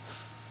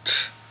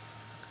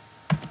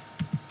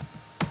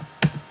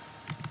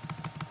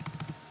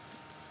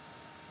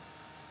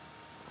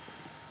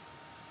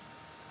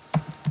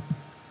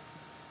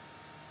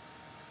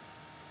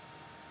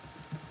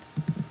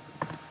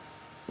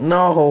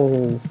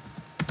 No.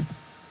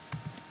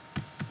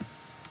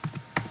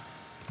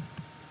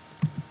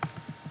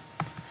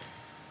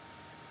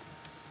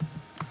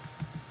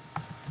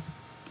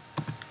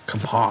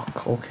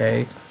 Kapak,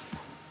 okay.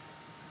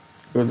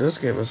 Well, this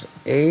gave us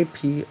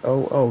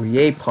A-P-O-O,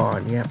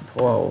 Yapon, yep,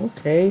 whoa,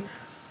 okay.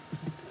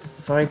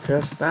 If I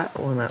guess that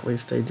one, at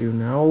least I do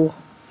know.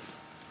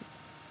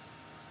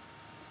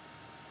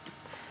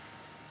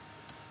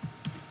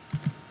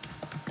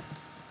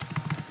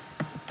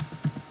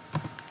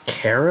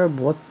 Carib,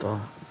 what the?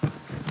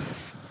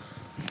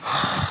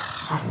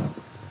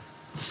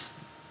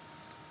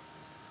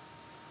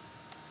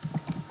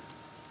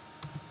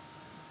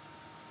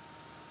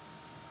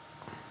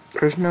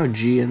 There's no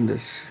G in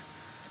this.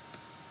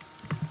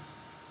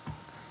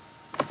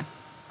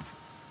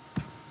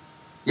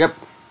 Yep,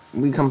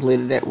 we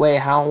completed it. Wait,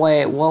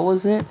 what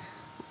was it?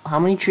 How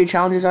many tree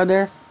challenges are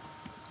there?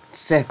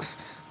 6.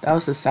 That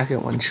was the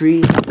second one.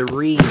 Trees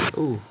 3.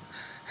 Ooh,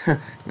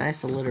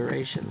 nice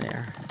alliteration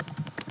there.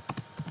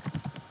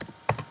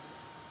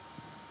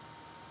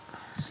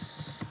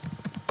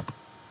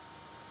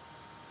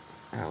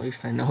 At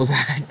least I know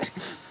that.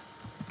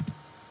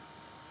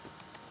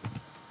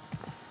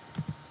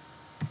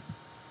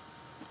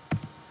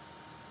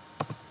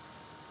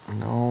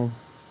 No.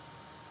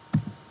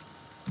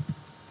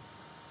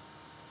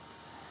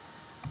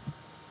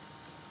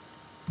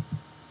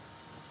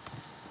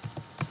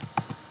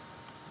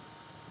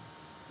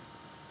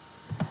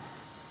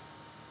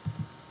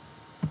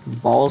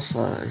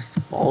 Balsa. Is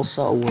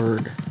balsa a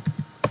word?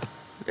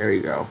 There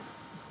you go.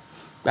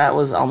 That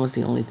was almost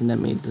the only thing that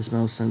made this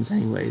most sense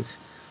anyways.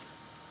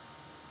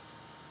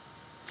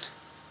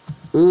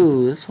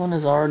 Ooh, this one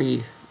is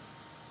already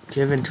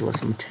given to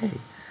us. Mate.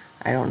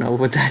 I don't know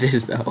what that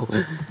is though.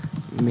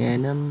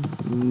 Mangon,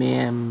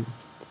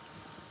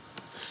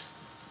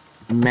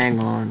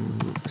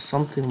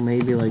 something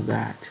maybe like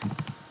that.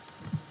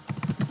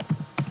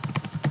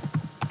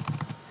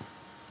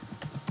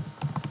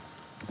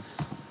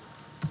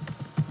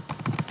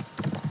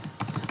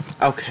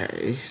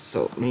 Okay,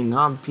 so it may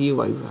not be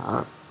like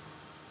that.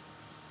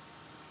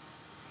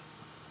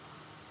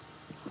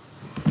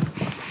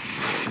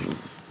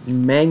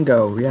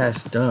 Mango,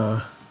 yes,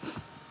 duh.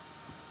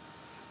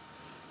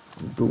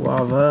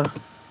 Guava.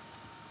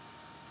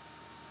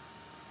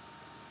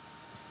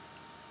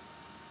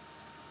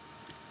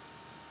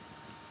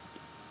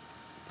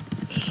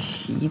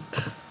 Heat.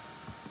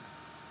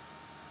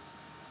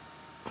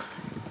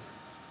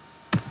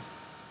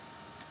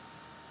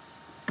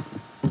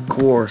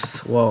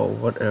 Gorse, whoa,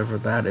 whatever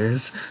that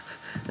is.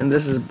 And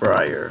this is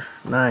Briar.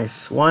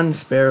 Nice. One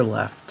spare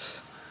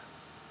left.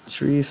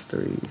 Trees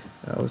 3.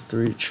 That was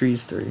 3.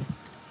 Trees 3.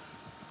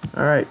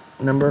 Alright,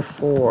 number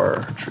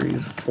 4.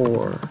 Trees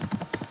 4.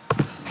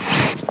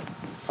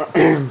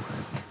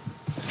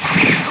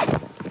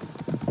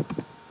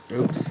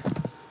 Oops.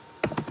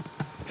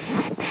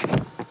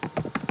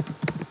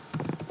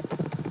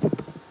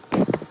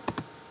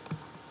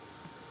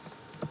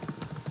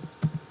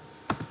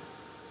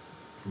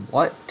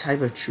 What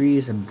type of tree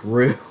is a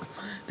brew?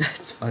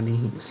 That's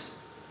funny.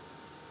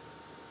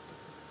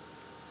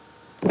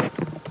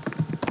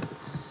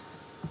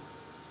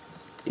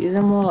 These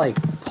are more like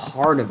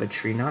part of a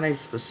tree, not a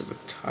specific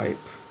type.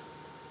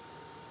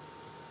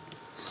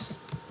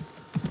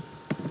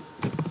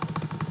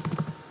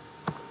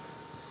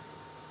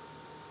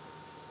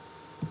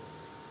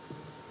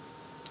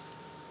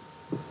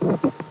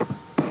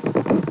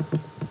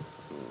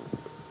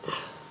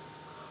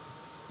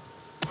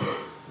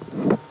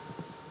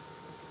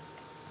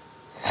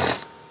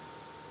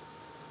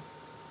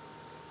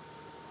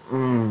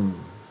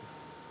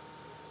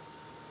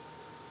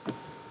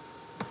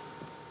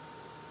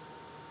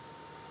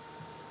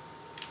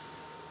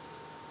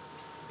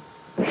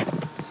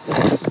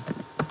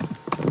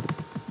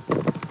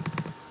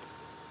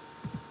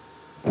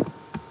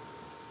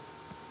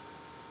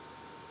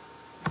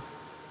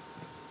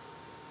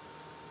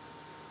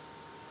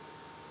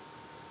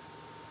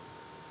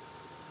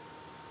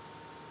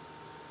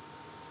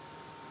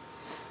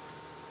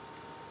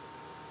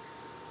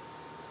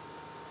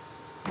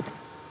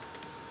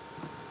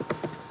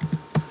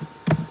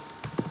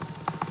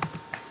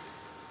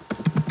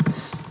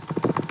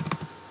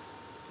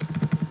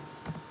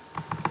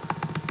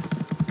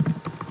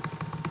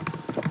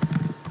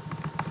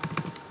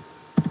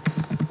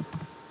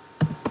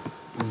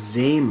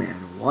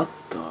 Z-Man, what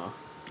the?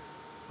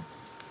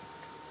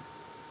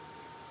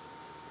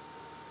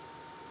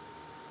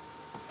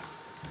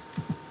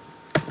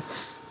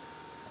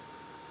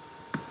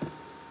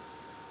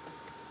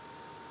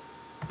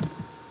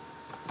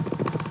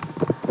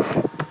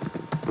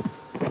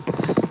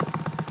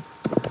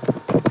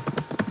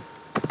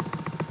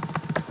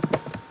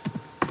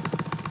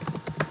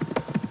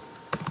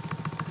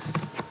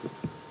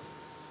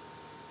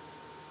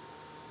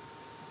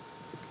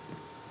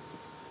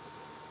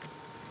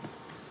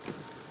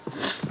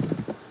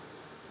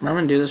 I'm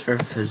gonna do this for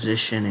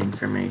physician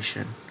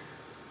information.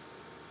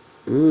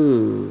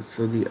 Ooh,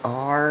 so the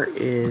R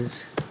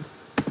is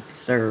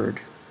third.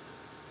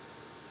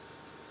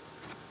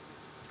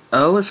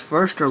 O is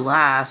first or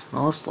last,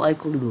 most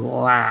likely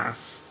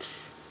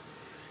last.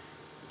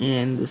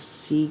 And the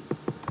C,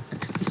 I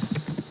think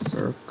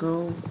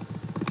circle.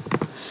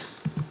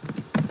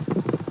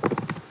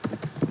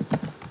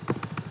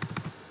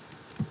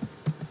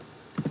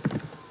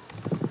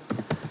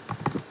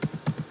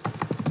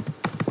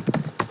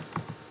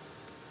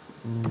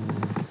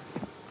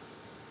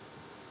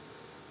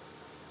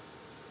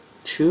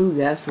 Two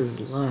guesses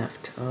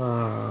left.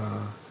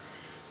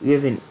 We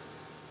have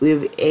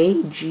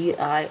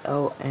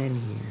AGION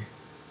here.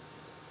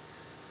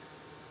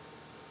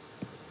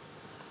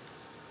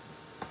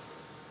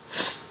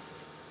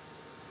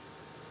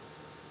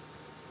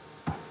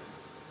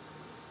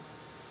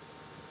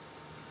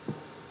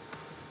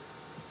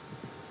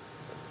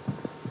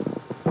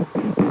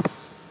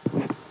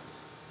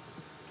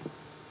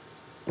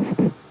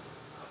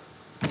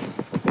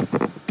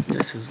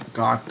 This has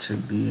got to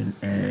be an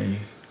A.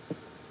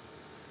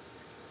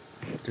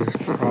 This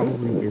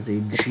probably is a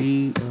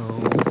G-O.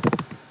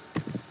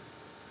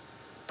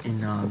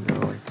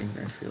 Inago, I think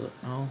I feel it.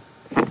 Oh.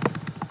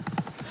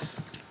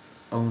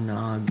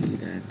 Onagi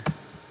then.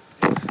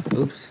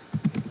 Oops.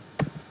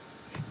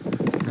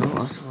 No,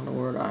 that's not a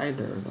word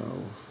either,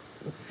 though.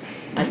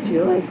 I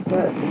feel like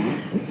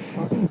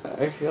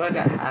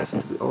that has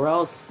to be, or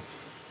else,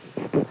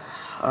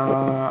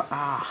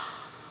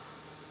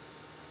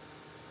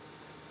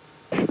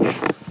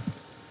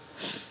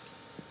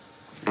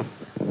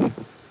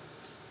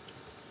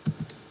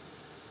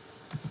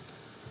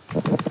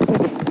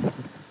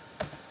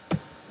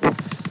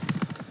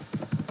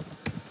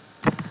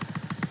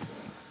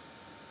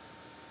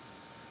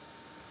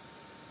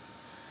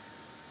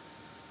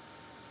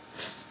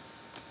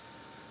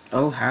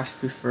 O has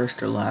to be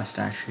first or last,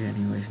 actually,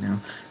 anyways,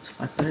 now. So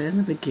if I put it in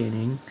the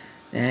beginning,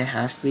 then it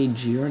has to be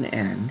G or an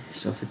N.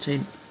 So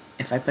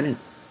if I put an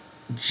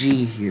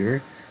G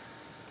here,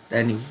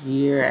 then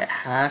here it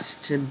has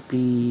to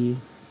be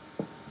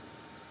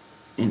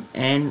an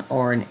N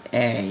or an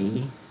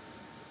A.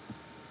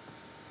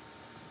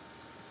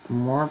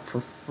 More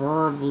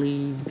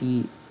preferably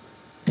the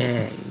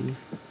A.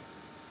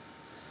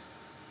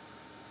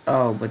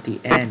 Oh, but the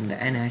N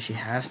actually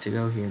has to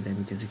go here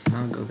then, because it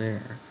cannot go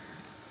there.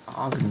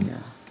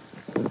 Agnia.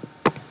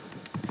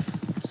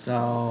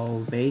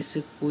 So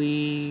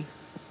basically,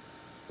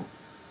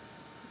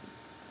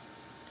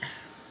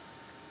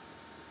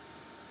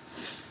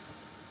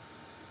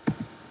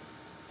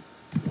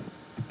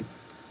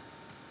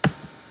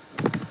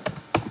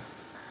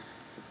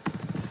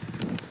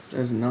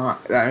 does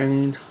not. I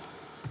mean,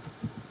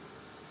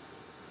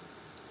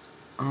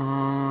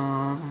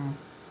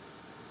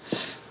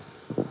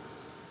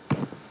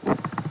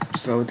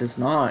 so it does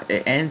not.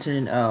 It ends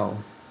in an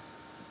O.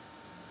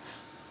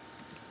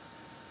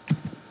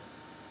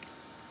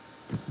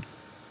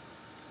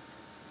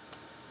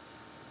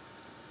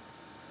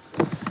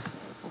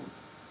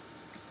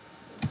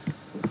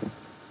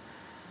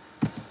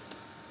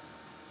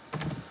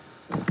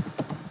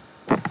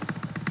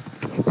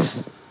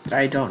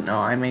 I don't know.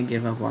 I may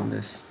give up on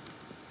this.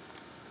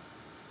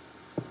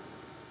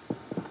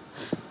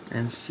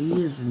 And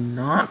C is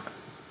not.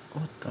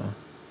 What the?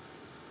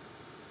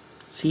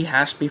 C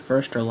has to be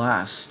first or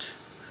last.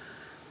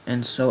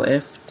 And so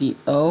if the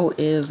O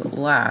is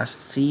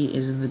last, C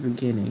is in the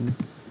beginning.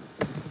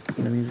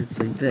 That means it's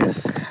like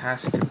this. It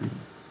has to be.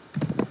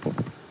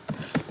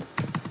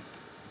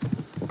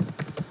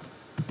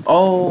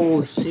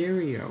 Oh,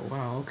 Syria.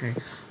 Wow, okay.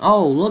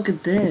 Oh, look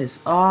at this.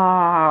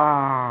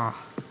 Ah.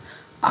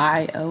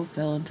 I-O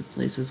fell into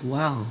place as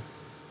well.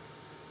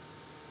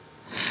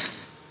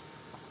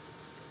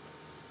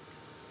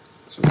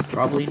 So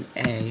probably an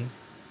A.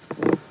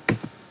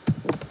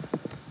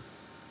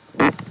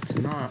 It's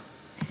not.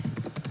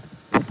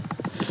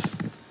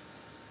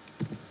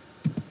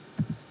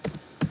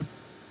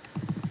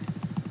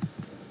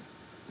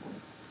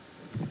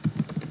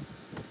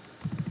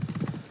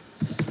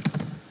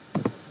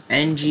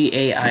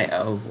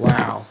 N-G-A-I-O.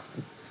 Wow.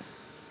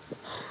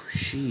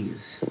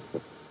 Jeez.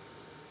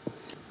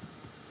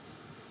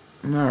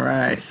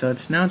 Alright, so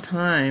it's now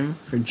time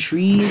for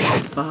trees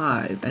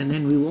 5, and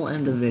then we will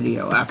end the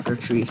video after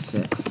tree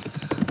 6.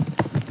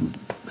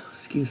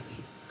 Excuse me.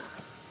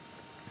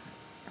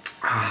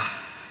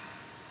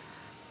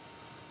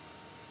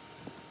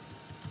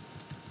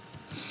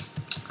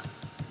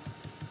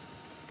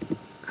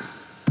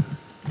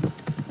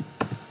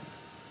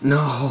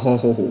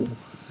 No.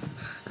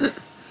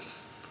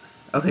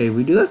 Okay,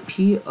 we do have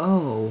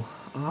P-O.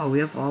 Oh, we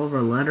have all of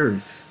our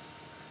letters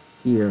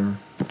here.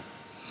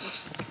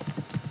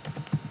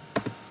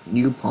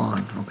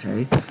 Yupon,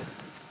 okay.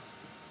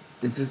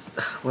 This is,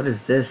 what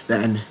is this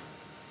then?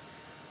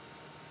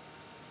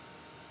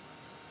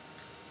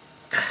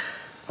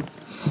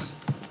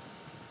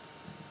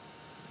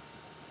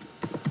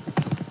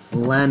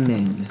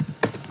 Lemon.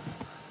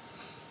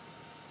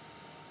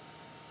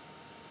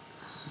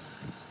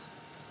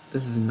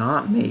 This is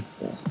not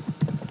maple.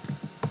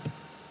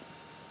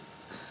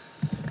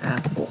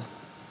 Apple.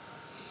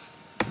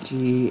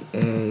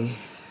 G-A.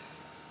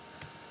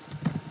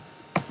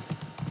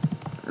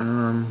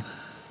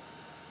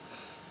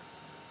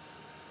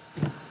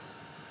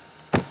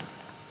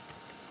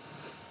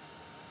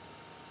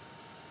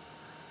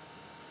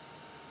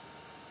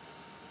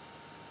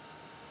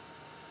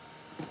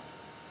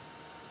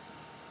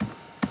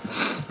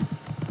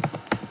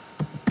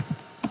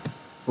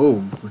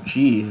 Oh,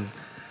 jeez.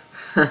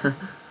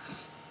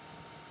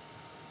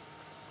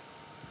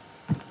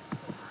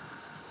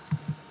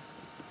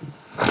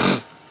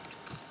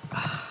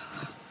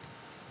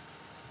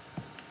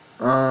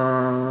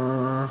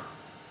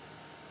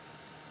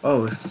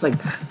 Oh, it's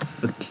like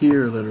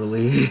fakir,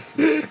 literally.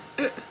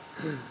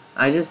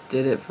 I just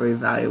did it for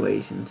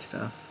evaluation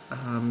stuff.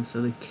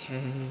 So the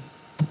K.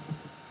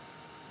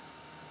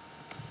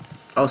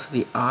 Oh, so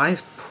the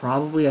I's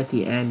probably at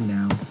the end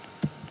now.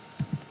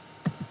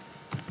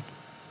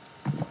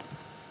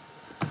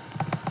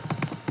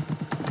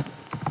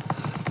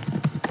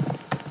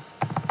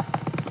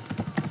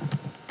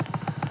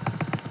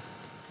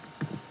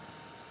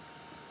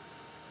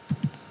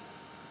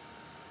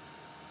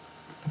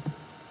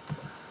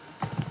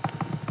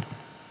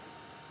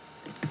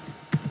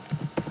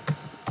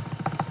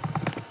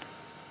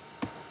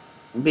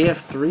 We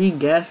have 3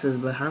 guesses,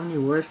 but how many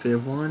words do we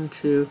have? 1,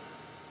 2.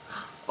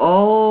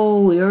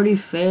 Oh, we already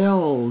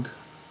failed.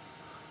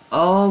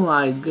 Oh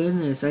my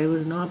goodness, I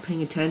was not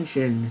paying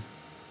attention.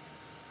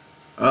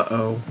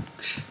 Uh-oh.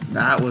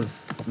 That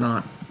was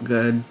not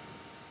good.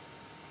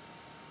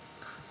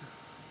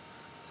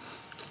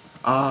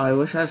 Oh, I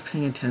wish I was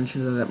paying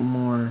attention to that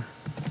more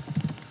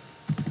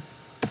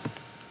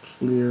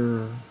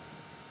clear.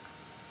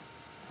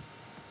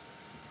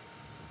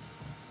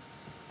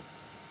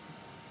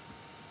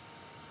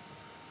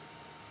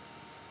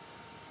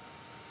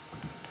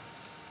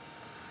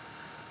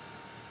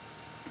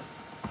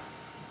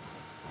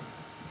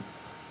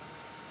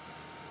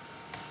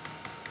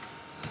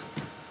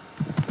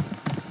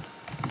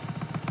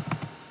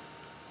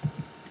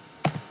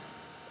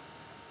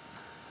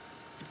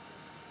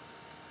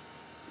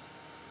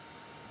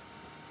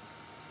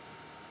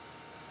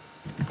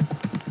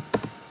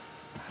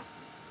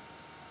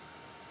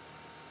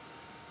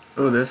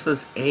 Oh, this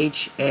was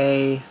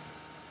H-A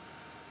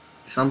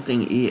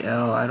something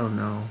E-L, I don't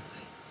know.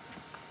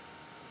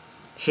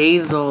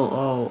 Hazel,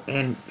 oh,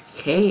 and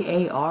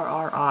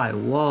K-A-R-R-I,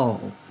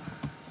 whoa.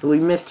 So we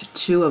missed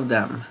 2 of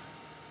them.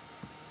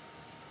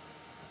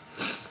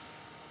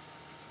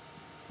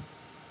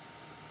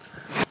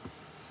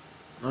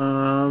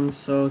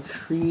 So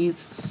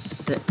trees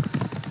 6.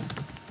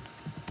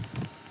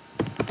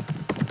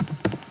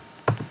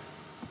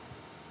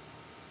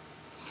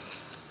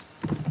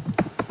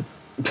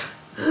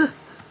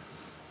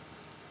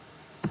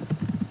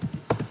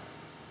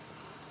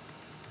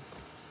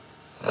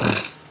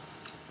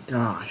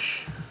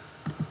 Gosh.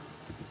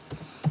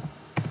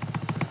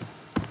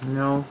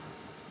 No.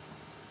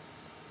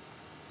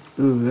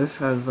 Ooh, this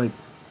has like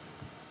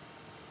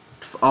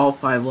all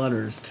 5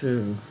 letters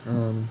too.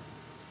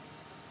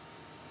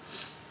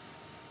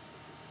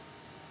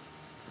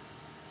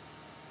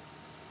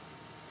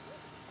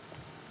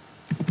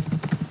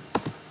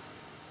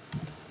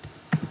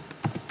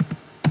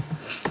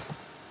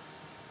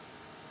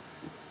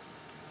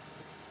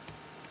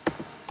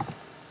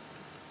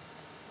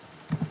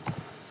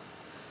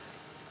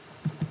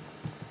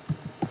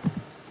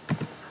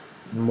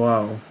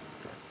 Wow.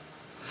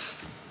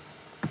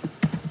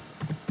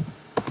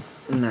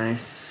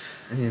 Nice.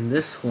 And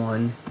this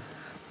one,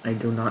 I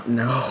do not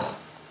know.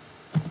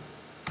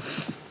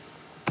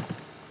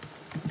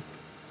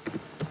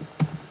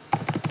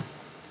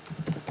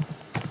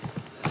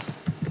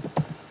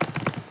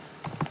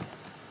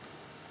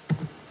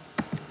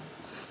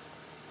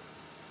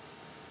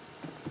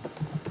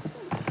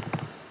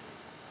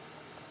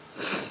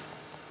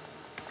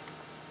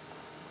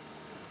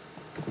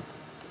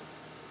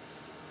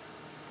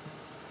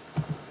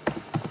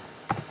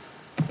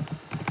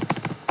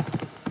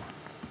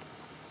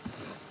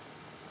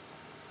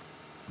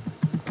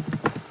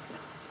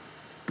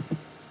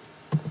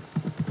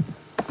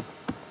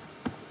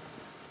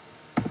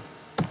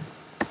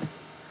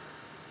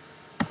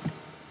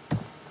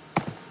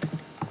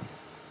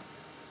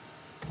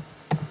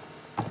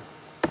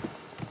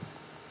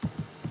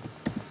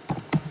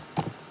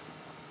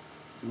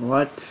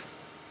 What?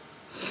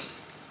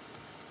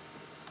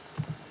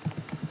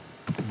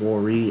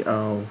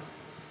 Boreal.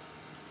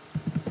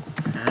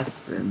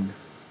 Aspen.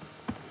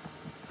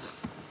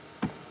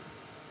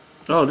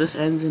 Oh, this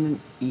ends in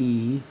an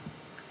E.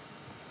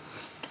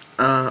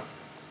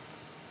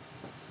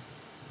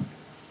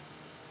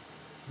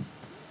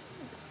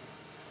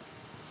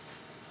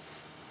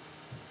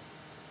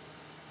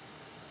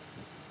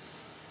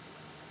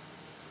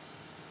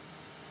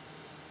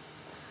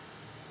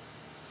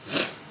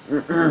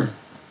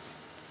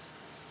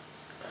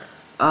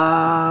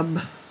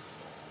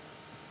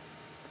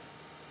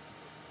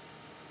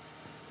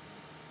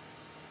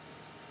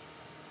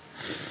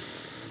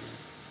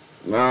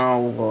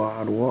 Oh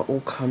God, what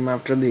will come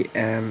after the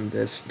M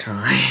this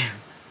time?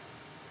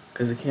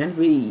 Because it can't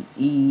be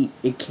E.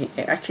 It can't.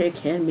 Actually, it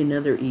can be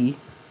another E.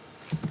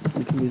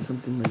 We can do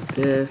something like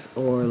this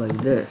or like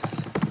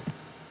this.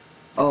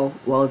 Oh,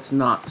 well, it's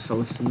not.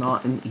 So it's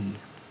not an E.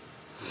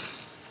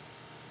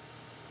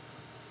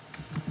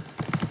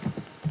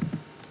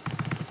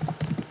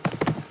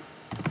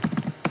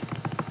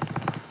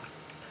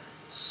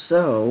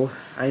 So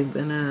I'm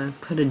gonna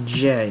put a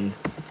J.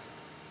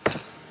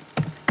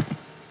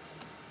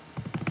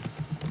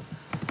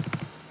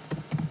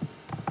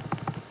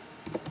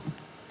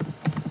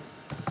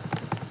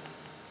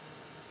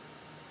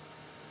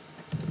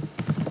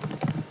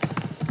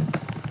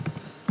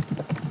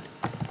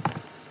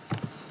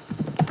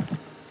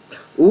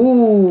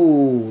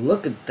 Ooh,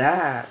 look at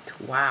that.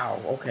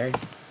 Wow, okay.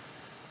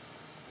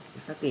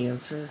 Is that the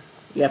answer?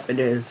 Yep, it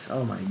is.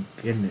 Oh my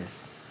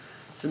goodness.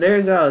 So there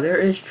you go. There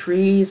is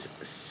trees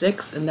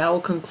 6, and that will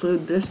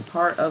conclude this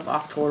part of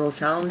Octordle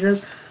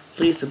challenges.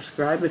 Please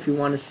subscribe if you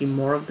want to see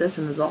more of this,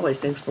 and as always,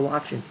 thanks for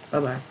watching.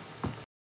 Bye-bye.